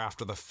floor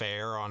after the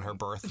fair on her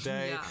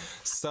birthday? Yeah.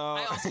 So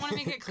I also want to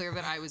make it clear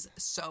that I was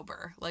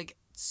sober, like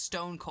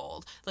stone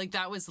cold. Like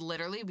that was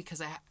literally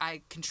because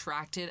I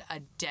contracted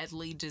a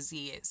deadly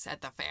disease at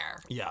the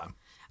fair. yeah.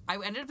 I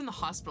ended up in the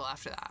hospital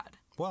after that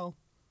Well,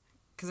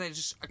 because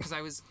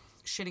I was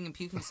shitting and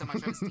puking so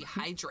much I was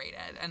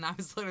dehydrated, and I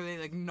was literally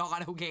like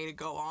not okay to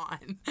go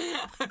on.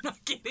 I'm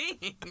not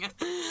kidding.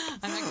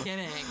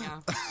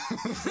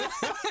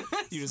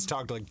 you just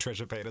talked like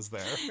Trisha Paytas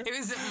there. It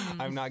was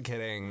I'm not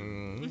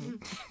kidding.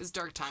 it was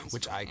dark times,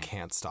 Which for I me.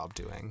 can't stop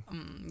doing.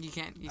 You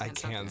can't I stop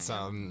doing can't it.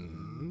 stop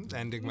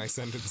ending my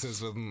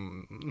sentences with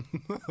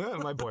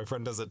My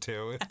boyfriend does it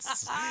too.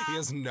 He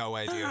has no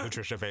idea who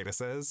Trisha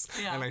Paytas is.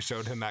 Yeah. And I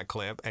showed him that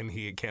clip and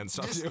he can't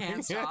stop Just doing can't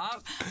it.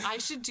 stop. I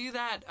should do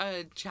that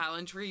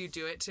challenge where you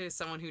do it to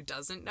someone who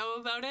doesn't know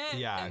about it,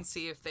 Yeah. and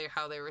see if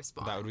how they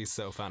respond. That would be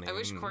so funny. I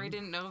wish Corey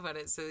didn't know about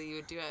it so that you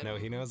would do it. No,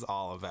 he knows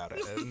all about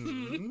it.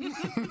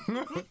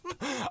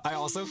 I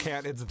also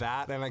can't. It's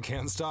that, and I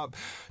can't stop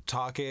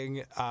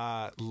talking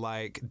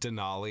like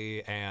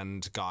Denali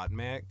and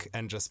Gottmik,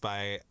 and just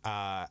by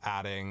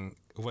adding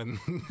when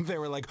they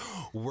were like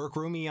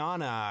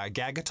Workroomiana,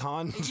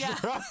 Gagaton.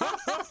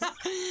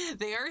 Yeah.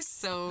 They are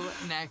so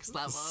next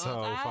level.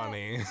 So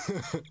funny.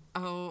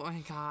 Oh my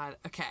god.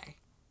 Okay.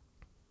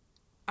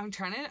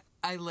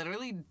 I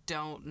literally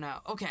don't know.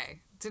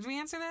 Okay. Did we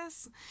answer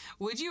this?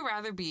 Would you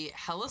rather be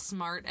hella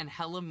smart and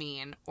hella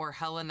mean, or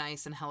hella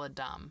nice and hella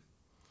dumb?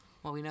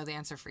 Well, we know the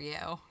answer for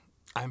you.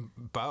 I'm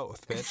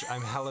both, bitch.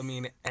 I'm hella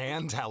mean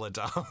and hella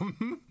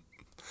dumb.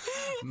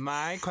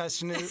 My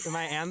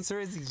answer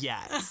is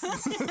yes.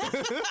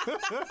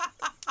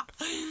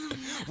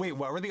 Wait,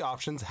 what were the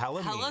options?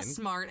 Hella mean. Hella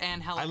smart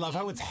and hella I love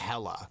mean. how it's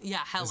hella. Yeah,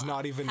 hella. It's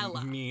not even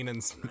hella. mean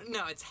and.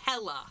 No, it's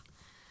hella.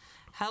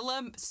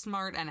 Hella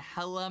smart and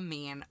hella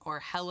mean, or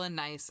hella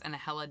nice and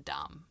hella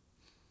dumb.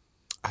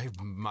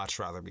 I'd much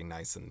rather be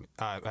nice and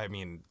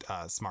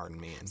smart and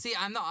mean. See,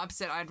 I'm the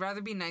opposite. I'd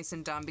rather be nice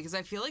and dumb, because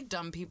I feel like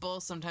dumb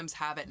people sometimes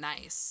have it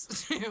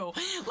nice too.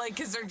 Like,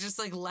 because they're just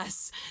like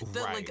less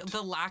Right.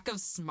 the lack of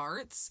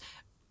smarts.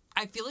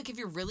 I feel like if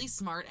you're really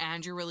smart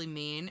and you're really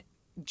mean,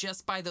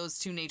 just by those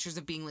two natures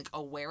of being like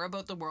aware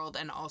about the world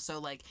and also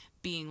like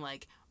being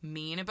like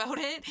mean about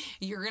it,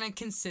 you're gonna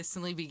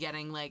consistently be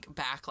getting like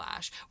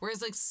backlash.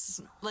 Whereas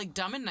like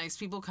dumb and nice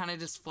people kind of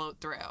just float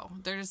through.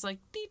 They're just like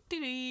dee dee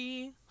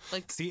dee.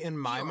 Like, See, in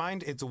my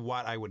mind, it's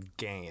what I would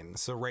gain.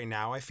 So right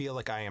now, I feel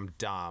like I am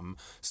dumb.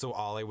 So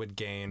all I would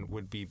gain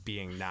would be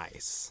being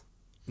nice.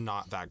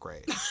 Not that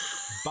great.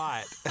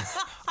 But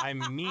I'm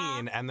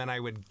mean, and then I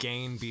would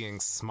gain being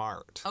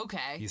smart.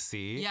 okay. You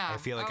see? Yeah, I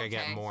feel like I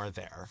get okay. more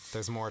there.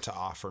 There's more to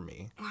offer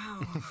me.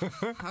 Wow.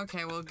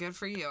 Okay, well, good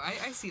for you.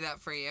 I see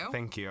that for you.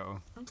 Thank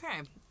you.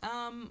 Okay.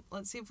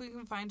 Let's see if we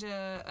can find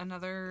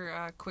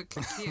another quick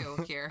cue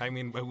here. I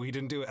mean, we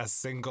didn't do a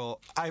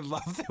single. I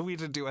love that we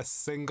didn't do a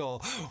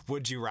single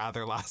would you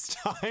rather last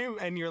time.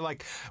 And you're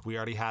like, we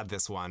already had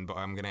this one, but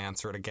I'm going to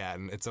answer it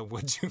again. It's a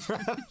would you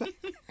rather.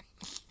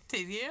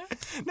 Did you?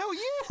 No,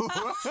 you.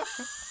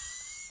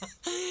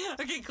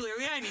 Okay,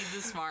 clearly I need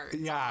the smarts.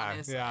 Yeah,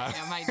 honestly. yeah.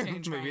 I might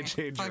change Maybe my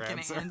change your fucking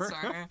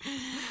answer.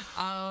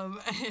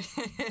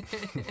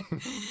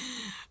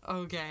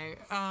 Okay.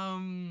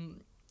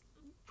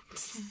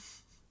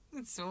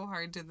 It's so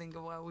hard to think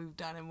of what we've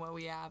done and what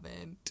we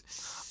haven't.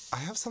 I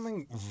have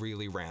something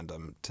really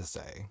random to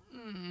say.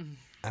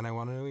 And I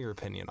want to know your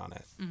opinion on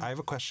it. I have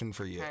a question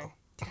for you.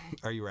 Okay.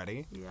 Are you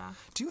ready? Yeah.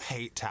 Do you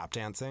hate tap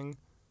dancing?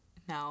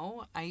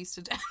 No, I used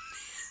to dance.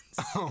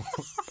 Oh.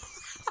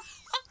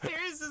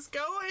 Where is this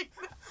going?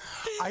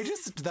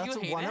 That's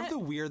hate one of it? the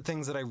weird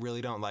things that I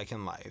really don't like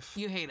in life.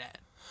 You hate it.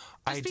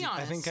 I Just be do- I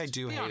honest. think I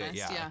do Be hate it, honest,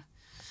 yeah.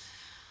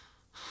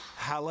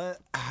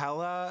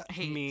 Hella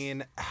Hate.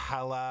 mean,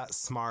 hella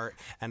smart,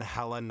 and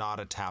hella not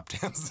a tap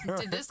dancer.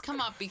 Did this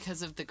come up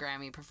because of the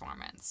Grammy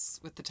performance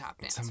with the tap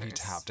dancers? Somebody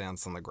tap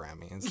dance on the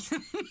Grammys.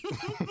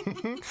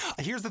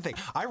 Here's the thing.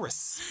 I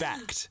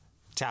respect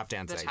tap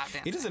dancing. tap It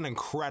dancing. is an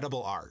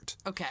incredible art.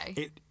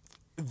 Okay.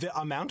 The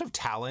amount of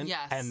talent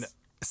Yes. and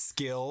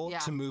skill Yeah.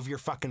 to move your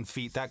fucking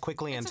feet that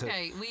quickly It's and to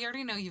okay. We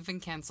already know you've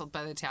been canceled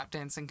by the tap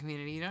dancing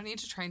community. You don't need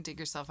to try and dig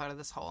yourself out of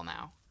this hole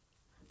now.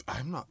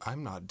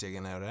 I'm not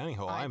digging out any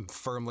hole. I'm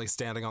firmly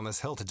standing on this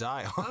hill to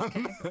die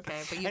on.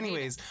 Okay, but you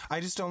Anyways, I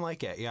just don't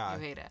like it. Yeah.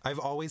 You hate it. I've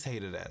always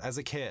hated it. As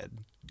a kid,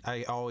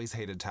 I always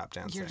hated tap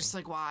dancing. You're just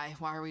like, why?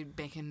 Why are we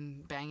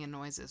making banging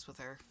noises with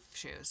our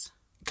shoes?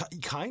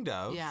 Kind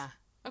of. Yeah.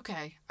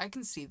 Okay, I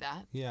can see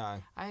that.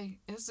 Yeah.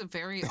 It's a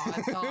very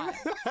odd thought.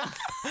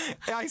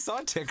 I saw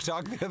a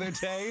TikTok the other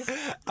day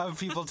of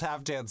people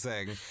tap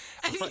dancing.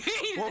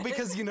 Well,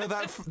 because you know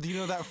that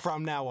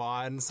From Now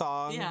On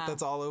song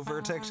that's all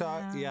over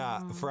TikTok?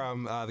 Yeah,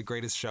 from The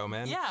Greatest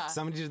Showman. Yeah.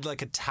 Somebody did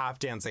like a tap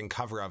dancing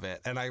cover of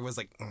it, and I was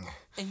like,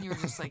 And you were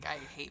just like, I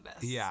hate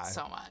this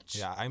so much.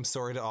 Yeah, I'm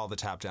sorry to all the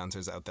tap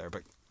dancers out there,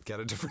 but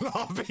get a different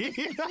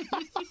hobby.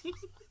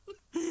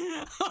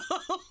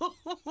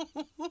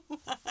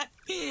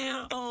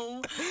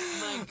 Oh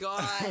my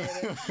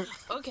god.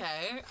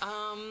 Okay.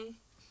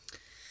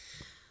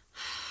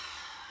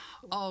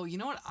 Oh, you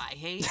know what I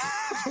hate?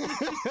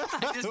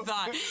 I just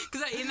thought,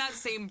 because in that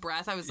same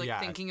breath, I was like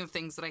thinking of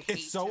things that I hate.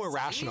 It's so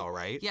irrational,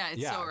 right? Yeah,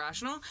 it's so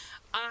irrational.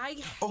 I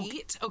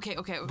hate. Okay.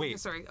 Wait.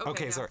 Sorry.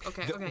 Sorry.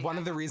 One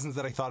of the reasons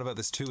that I thought about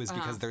this too is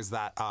because there's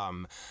that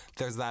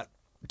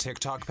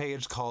TikTok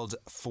page called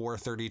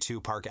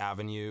 432 Park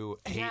Avenue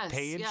hate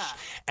page,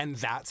 and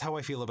that's how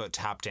I feel about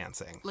tap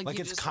dancing. Like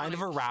it's kind of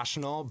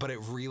irrational, but it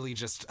really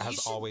just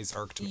has always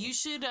irked me. You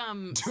should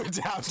do a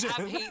tap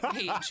hate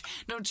page.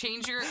 No,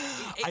 change your.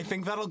 I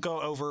think that'll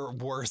go over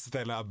worse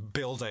than a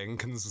building,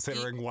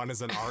 considering one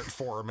is an art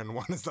form and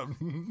one is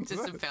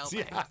just a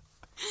building. Yeah.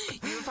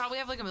 You would probably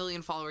have like 1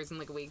 million followers in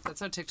like a week.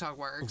 That's how TikTok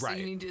works.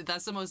 Right. So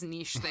that's the most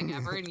niche thing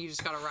ever, and you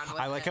just gotta run with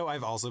it. I like how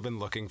I've also been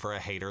looking for a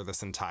hater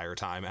this entire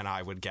time, and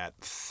I would get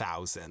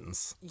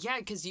thousands. Yeah,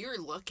 because you're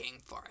looking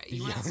for it.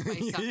 You want to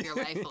spice up your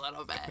life a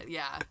little bit.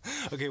 Yeah.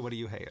 Okay, what do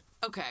you hate?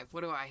 Okay,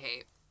 what do I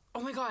hate?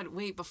 Oh my god,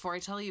 wait, before I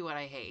tell you what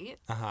I hate.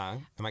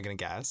 Am I gonna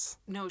guess?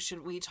 No,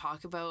 should we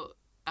talk about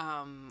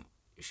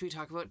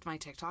my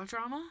TikTok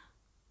drama?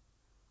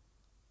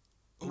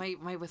 My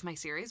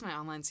series, my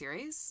online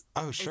series.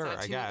 Oh, sure,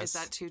 I guess. Is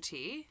that too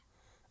tea?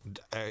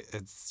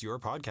 It's your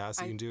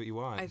podcast. You can do what you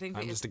want. I think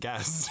I'm just a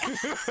guest.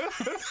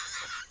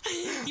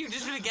 You've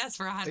just been a guest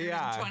for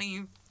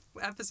 120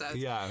 episodes.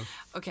 Yeah.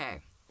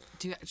 Okay.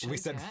 We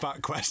said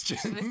fuck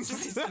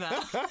questions.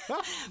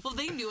 Well,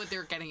 they knew what they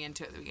were getting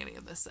into at the beginning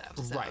of this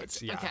episode.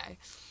 Right, yeah. Okay.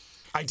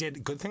 I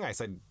did. Good thing I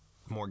said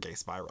more gay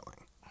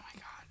spiraling. Oh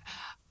my god.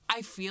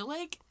 I feel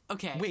like...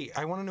 Okay. Wait,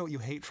 I want to know what you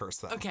hate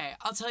first, though. Okay,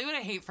 I'll tell you what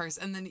I hate first,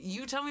 and then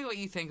you tell me what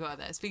you think about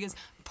this, because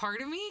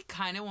part of me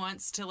kind of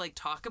wants to, like,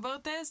 talk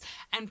about this,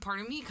 and part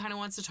of me kind of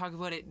wants to talk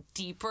about it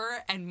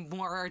deeper and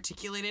more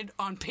articulated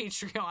on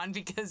Patreon,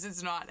 because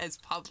it's not as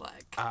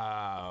public.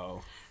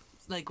 Oh.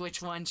 Like,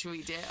 which one should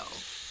we do?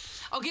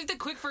 I'll give the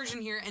quick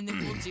version here, and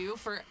then we'll do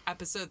for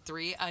episode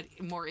 3 a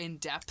more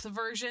in-depth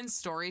version,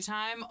 story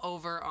time,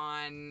 over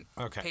on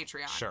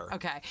Patreon. Sure.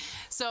 Okay.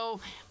 So,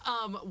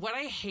 what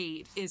I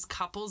hate is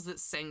couples that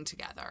sing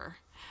together.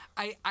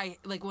 I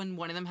like when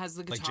one of them has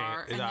the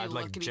guitar and they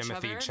look at each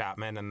other. Timothy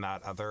Chapman and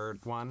that other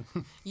one.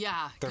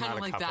 Yeah, kind of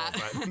like couple,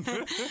 that.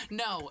 But...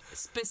 No,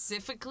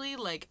 specifically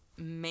like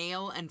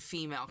male and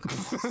female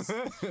couples.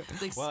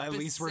 Like, well, at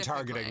least we're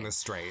targeting the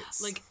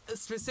straights. Like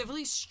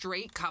specifically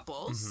straight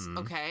couples,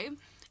 okay?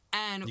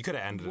 And you could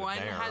have ended it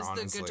there,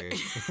 honestly.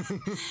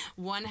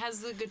 One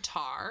has the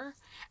guitar,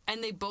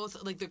 and they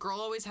both, like, the girl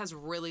always has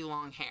really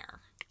long hair.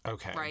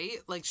 Okay. Right?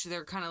 Like,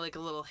 they're kind of like a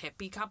little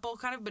hippie couple,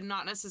 kind of, but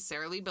not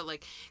necessarily, but,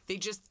 like, they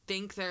just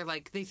think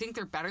they think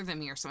they're better than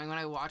me or something. When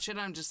I watch it,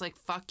 I'm just like,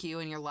 fuck you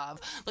and your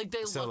love. Like,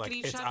 they look at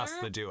each other. So, it's us,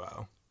 the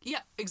duo.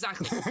 Yeah,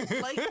 exactly.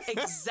 Like,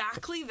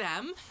 exactly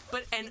them,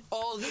 and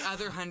all the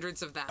other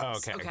hundreds of them. Oh,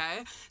 okay.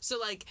 Okay? So,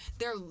 like,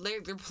 they're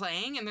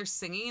playing and they're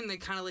singing and they're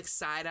kind of, like,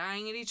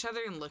 side-eyeing at each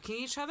other and looking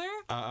at each other.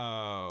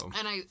 Oh.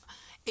 And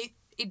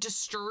it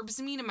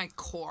disturbs me to my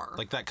core.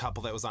 Like that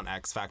couple that was on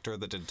X Factor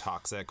that did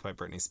Toxic by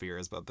Britney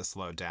Spears, but the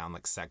slowed down,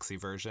 like, sexy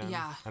version.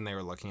 Yeah. And they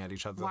were looking at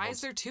each other. Why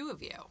is there two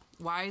of you?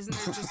 Why isn't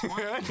there just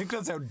one? I think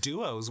that's how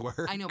duos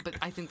work. I know, but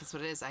I think that's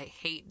what it is. I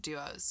hate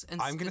duos.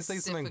 And I'm going to say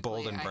something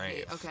bold and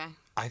brave. Okay.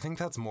 I think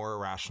that's more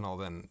irrational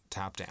than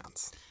tap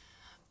dance.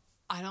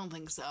 I don't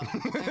think so.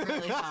 I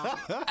really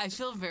don't. I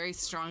feel very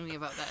strongly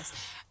about this.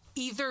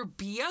 Either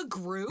be a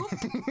group,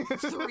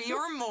 3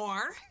 or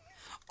more,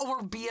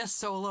 or be a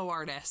solo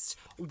artist.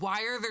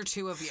 Why are there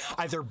 2 of you?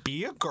 Either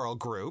be a girl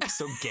group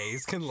so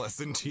gays can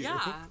listen to you.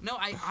 Yeah. No,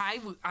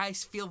 I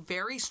feel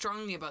very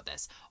strongly about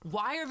this.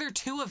 Why are there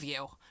 2 of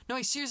you? No,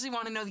 I seriously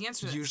want to know the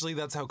answer to this. Usually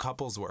that's how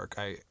couples work,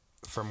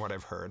 from what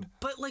I've heard.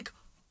 But, like,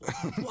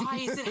 why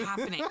is it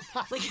happening?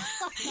 Like,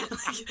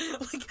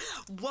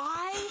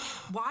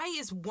 why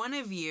is one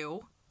of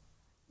you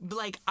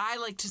like, I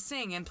like to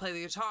sing and play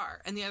the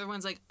guitar, and the other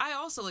one's like, I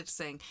also like to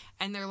sing,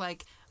 and they're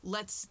like,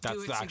 let's do it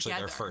together. That's actually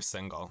their first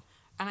single.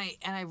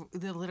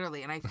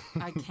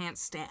 I can't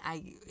stand.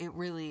 It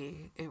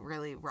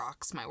really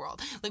rocks my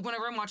world. Like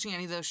whenever I'm watching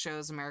any of those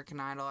shows, American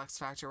Idol, X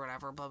Factor,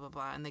 whatever, blah blah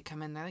blah, and they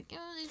come in, they're like,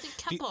 oh, there's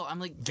a couple. I'm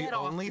like, get the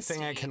off only the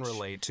thing I can stage.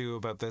 relate to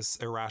about this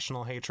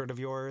irrational hatred of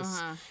yours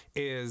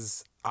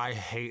is I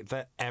hate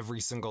that every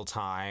single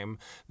time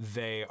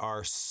they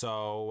are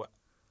so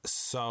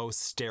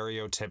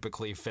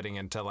stereotypically fitting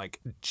into like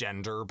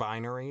gender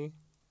binary.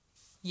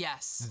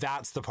 Yes.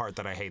 That's the part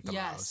that I hate the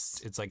Yes.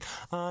 most. It's like,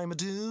 I'm a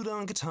dude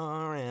on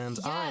guitar and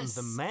I'm Yes.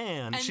 the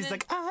man. And She's then-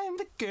 like, I'm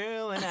the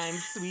girl and I'm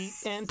sweet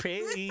and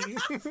pretty.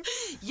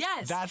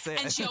 Yes. That's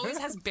it. And she always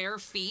has bare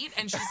feet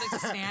and she's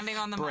like standing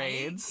on the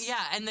Braids. mic.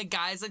 Yeah. And the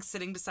guy's like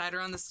sitting beside her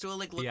on the stool,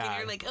 like looking at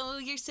her like, oh,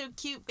 you're so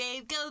cute,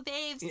 babe. Go,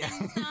 babe. Sing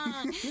a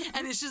song.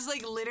 And it's just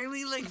like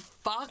literally like,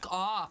 fuck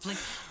off. Like,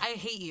 I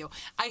hate you.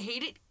 I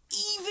hate it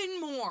even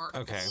more.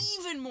 Okay.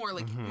 Even more.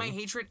 Like, my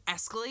hatred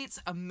escalates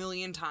a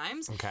million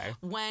times. Okay.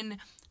 When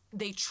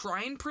they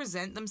try and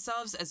present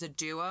themselves as a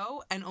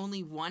duo and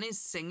only one is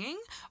singing,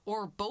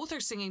 or both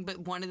are singing but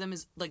one of them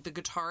is like the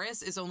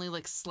guitarist is only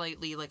like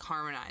slightly like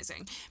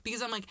harmonizing,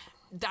 because I'm like,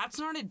 that's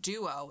not a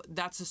duo,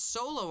 that's a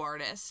solo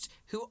artist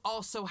who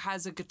also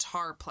has a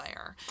guitar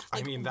player.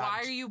 Like, I mean,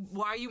 why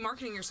are you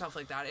marketing yourself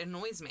like that? It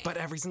annoys me. But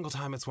every single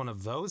time it's one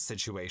of those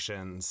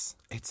situations,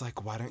 it's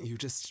like, why don't you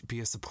just be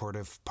a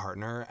supportive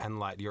partner and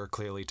let your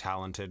clearly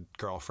talented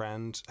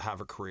girlfriend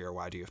have a career?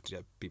 Why do you have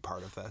to be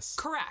part of this?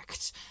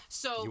 Correct.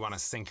 So You want to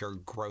sink your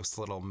gross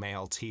little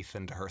male teeth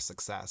into her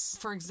success.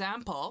 for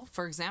example,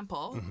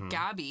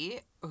 Gabby,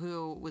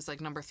 who was like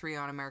number 3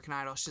 on American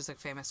Idol, she's like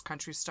famous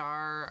country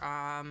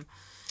star,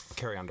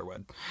 Carrie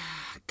Underwood.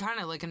 kind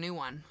of like a new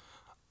one,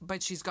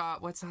 but she's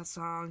got, what's that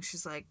song?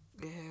 She's like,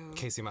 ew.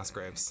 Casey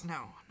Musgraves. No.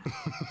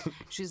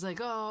 She's like,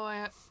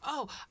 I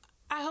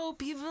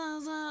hope you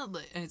feel.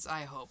 It's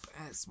I hope.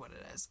 That's what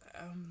it is.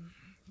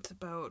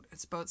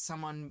 It's about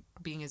someone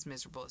being as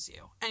miserable as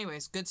you.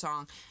 Anyways, good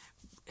song.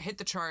 Hit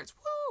the charts.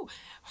 Woo!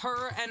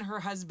 Her and her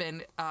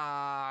husband,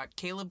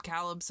 Caleb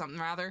something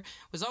rather,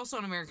 was also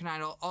on American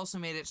Idol. Also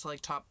made it to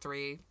like top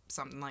 3,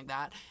 something like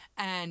that.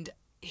 And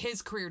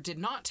his career did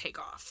not take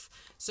off.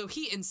 So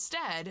he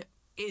instead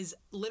is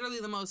literally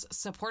the most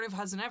supportive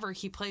husband ever.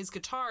 He plays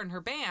guitar in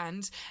her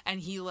band, and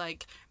he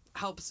like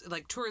helps,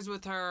 like tours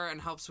with her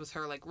and helps with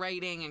her like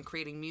writing and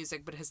creating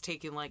music, but has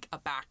taken like a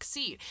back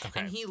seat. Okay.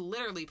 And he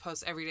literally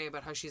posts every day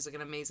about how she's like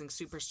an amazing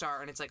superstar,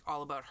 and it's like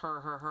all about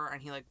her,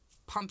 and he like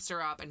pumps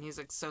her up, and he's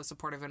like so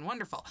supportive and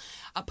wonderful,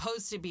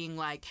 opposed to being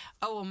like,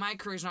 oh well, my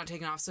career's not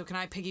taking off, so can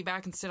I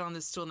piggyback and sit on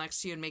this stool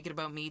next to you and make it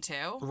about me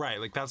too? Right,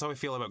 like that's how I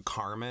feel about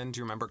Carmen. Do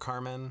you remember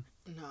Carmen?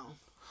 No,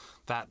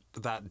 That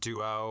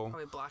duo.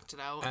 probably blocked it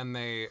out. And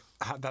they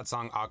had that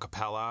song a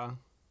cappella.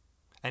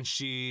 And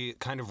she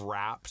kind of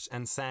rapped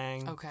and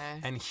sang. Okay.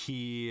 And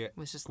he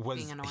Was just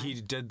being annoying.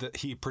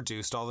 he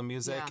produced all the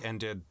music Yeah. and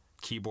did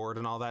keyboard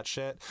and all that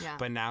shit. Yeah.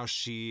 But now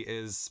she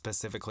is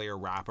specifically a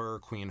rapper,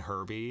 Queen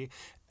Herbie,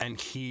 and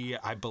he,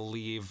 I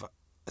believe,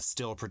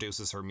 still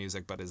produces her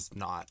music but is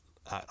not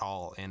at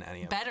all in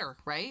any of it. Better,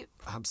 right?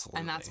 Absolutely.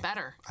 And that's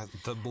better.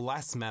 The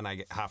less men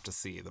I have to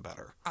see, the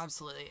better.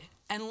 Absolutely.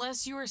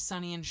 Unless you are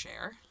Sonny and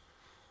Cher,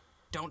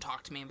 don't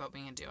talk to me about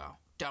being a duo.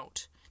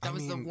 Don't. That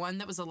was the one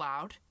that was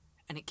allowed,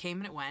 and it came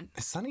and it went.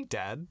 Is Sonny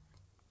dead?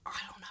 I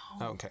don't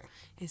know. Okay.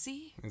 Is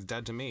he? He's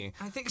dead to me.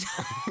 I think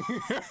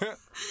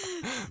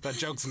That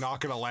joke's not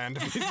going to land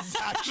if he's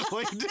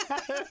actually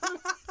dead.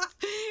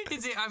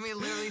 is he? I mean,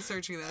 literally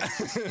searching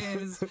this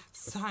is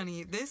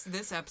Sonny.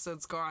 This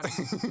episode's gone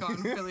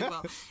really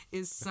well.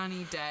 Is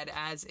Sonny dead?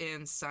 As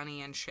in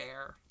Sonny and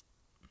Cher.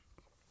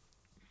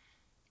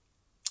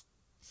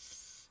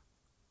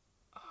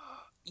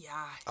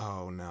 Yeah,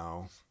 Oh,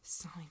 no.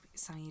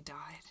 Sonny died.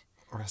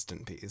 Rest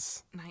in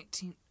peace.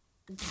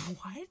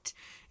 What?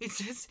 It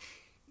says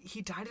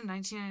he died in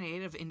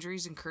 1998 of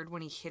injuries incurred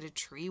when he hit a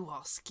tree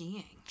while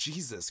skiing.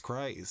 Jesus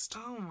Christ.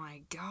 Oh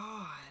my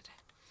god.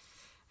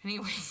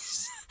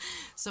 Anyways,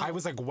 so I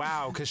was like,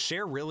 wow, because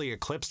Cher really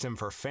eclipsed him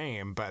for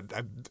fame, but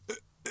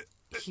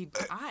he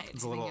died.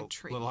 It's a little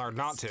hard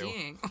not to.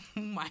 skiing.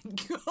 Oh my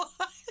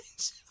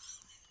gosh.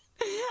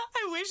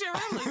 I wish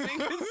everyone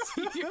listening could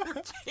see your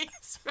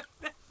face right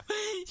now.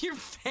 Your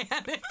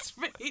panicked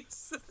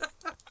face.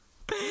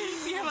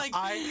 You're like,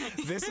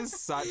 this is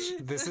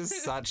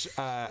such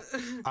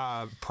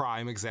a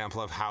prime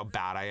example of how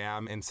bad I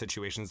am in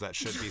situations that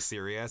should be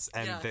serious,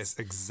 and Yes. this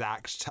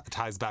exact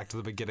ties back to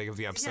the beginning of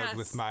the episode Yes.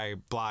 with my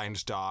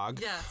blind dog.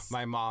 Yes.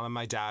 My mom and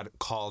my dad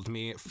called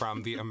me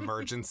from the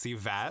emergency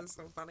vet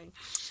so funny.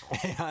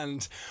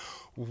 and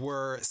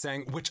were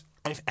saying, which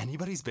if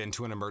anybody's been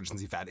to an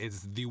emergency vet,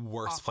 is the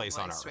worst Awful place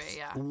on place, earth. right,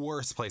 yeah.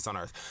 Worst place on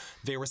earth.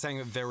 They were saying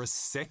that there was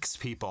 6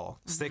 people,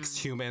 6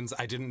 Mm-hmm. humans.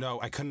 I didn't know.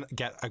 I couldn't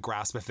get a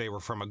grasp if they were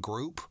from a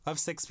group of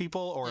 6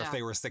 people or if Yeah.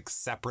 they were 6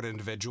 separate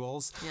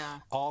individuals. Yeah.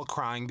 All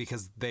crying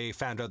because they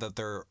found out that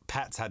their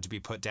pets had to be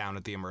put down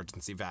at the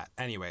emergency vet.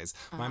 Anyways,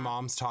 my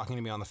mom's talking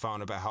to me on the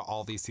phone about how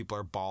all these people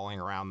are bawling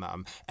around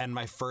them. And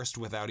my first,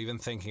 without even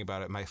thinking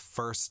about it, my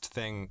first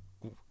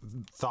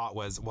thought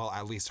was, well,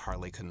 at least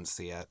Harley couldn't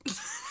see it.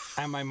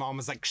 And my mom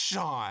was like,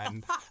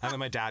 Sean. And then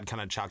my dad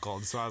kind of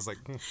chuckled. So I was like,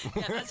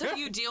 Yeah, that's how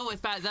you deal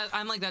with bad.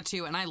 I'm like that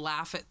too. And I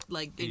laugh at,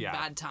 like, in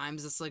bad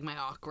times. It's like my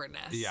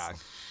awkwardness. yeah.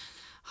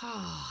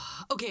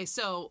 Okay,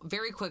 so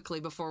very quickly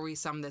before we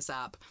sum this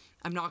up,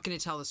 I'm not going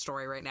to tell the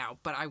story right now,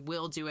 but I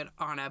will do it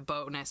on a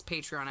bonus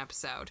Patreon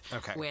episode.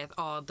 Okay. With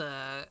all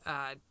the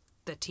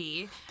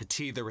tea. The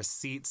tea, the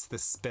receipts, the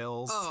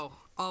spills. Oh,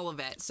 all of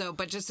it. So,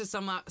 but just to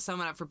sum it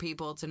up for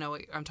people to know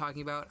what I'm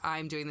talking about,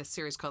 I'm doing this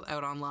series called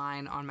Out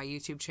Online on my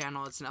YouTube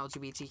channel. It's an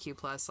LGBTQ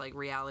plus like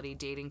reality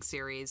dating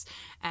series,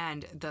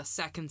 and the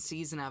second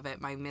season of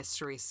it, my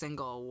mystery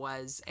single,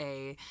 was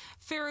a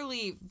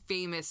fairly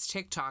famous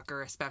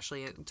TikToker,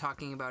 especially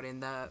talking about in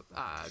the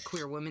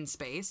queer women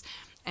space,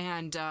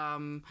 and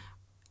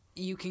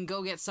you can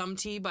go get some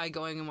tea by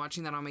going and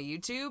watching that on my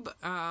YouTube,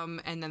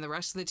 and then the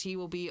rest of the tea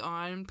will be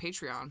on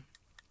Patreon.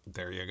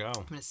 There you go.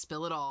 I'm going to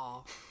spill it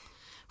all.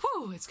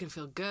 Whew, it's going to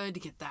feel good to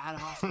get that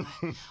off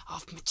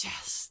my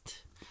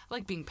chest. I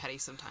like being petty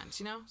sometimes,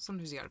 you know?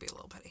 Sometimes you got to be a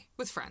little petty.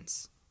 With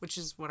friends, which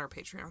is what our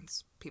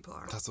Patreons people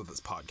are. That's what this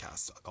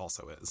podcast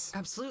also is.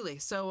 Absolutely.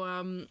 So,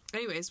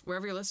 anyways,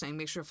 wherever you're listening,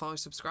 make sure to follow or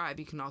subscribe.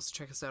 You can also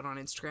check us out on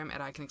Instagram at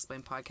I Can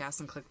Explain Podcast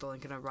and click the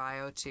link in our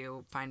bio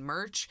to find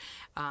merch,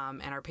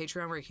 and our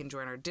Patreon where you can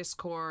join our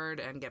Discord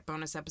and get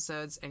bonus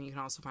episodes. And you can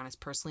also find us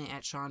personally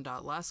at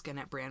Sean.Lusk and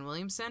at Brian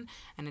Williamson.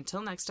 And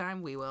until next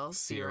time, we will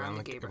see you around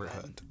the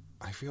neighborhood.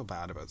 I feel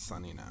bad about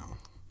Sunny now.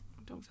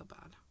 Don't feel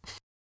bad.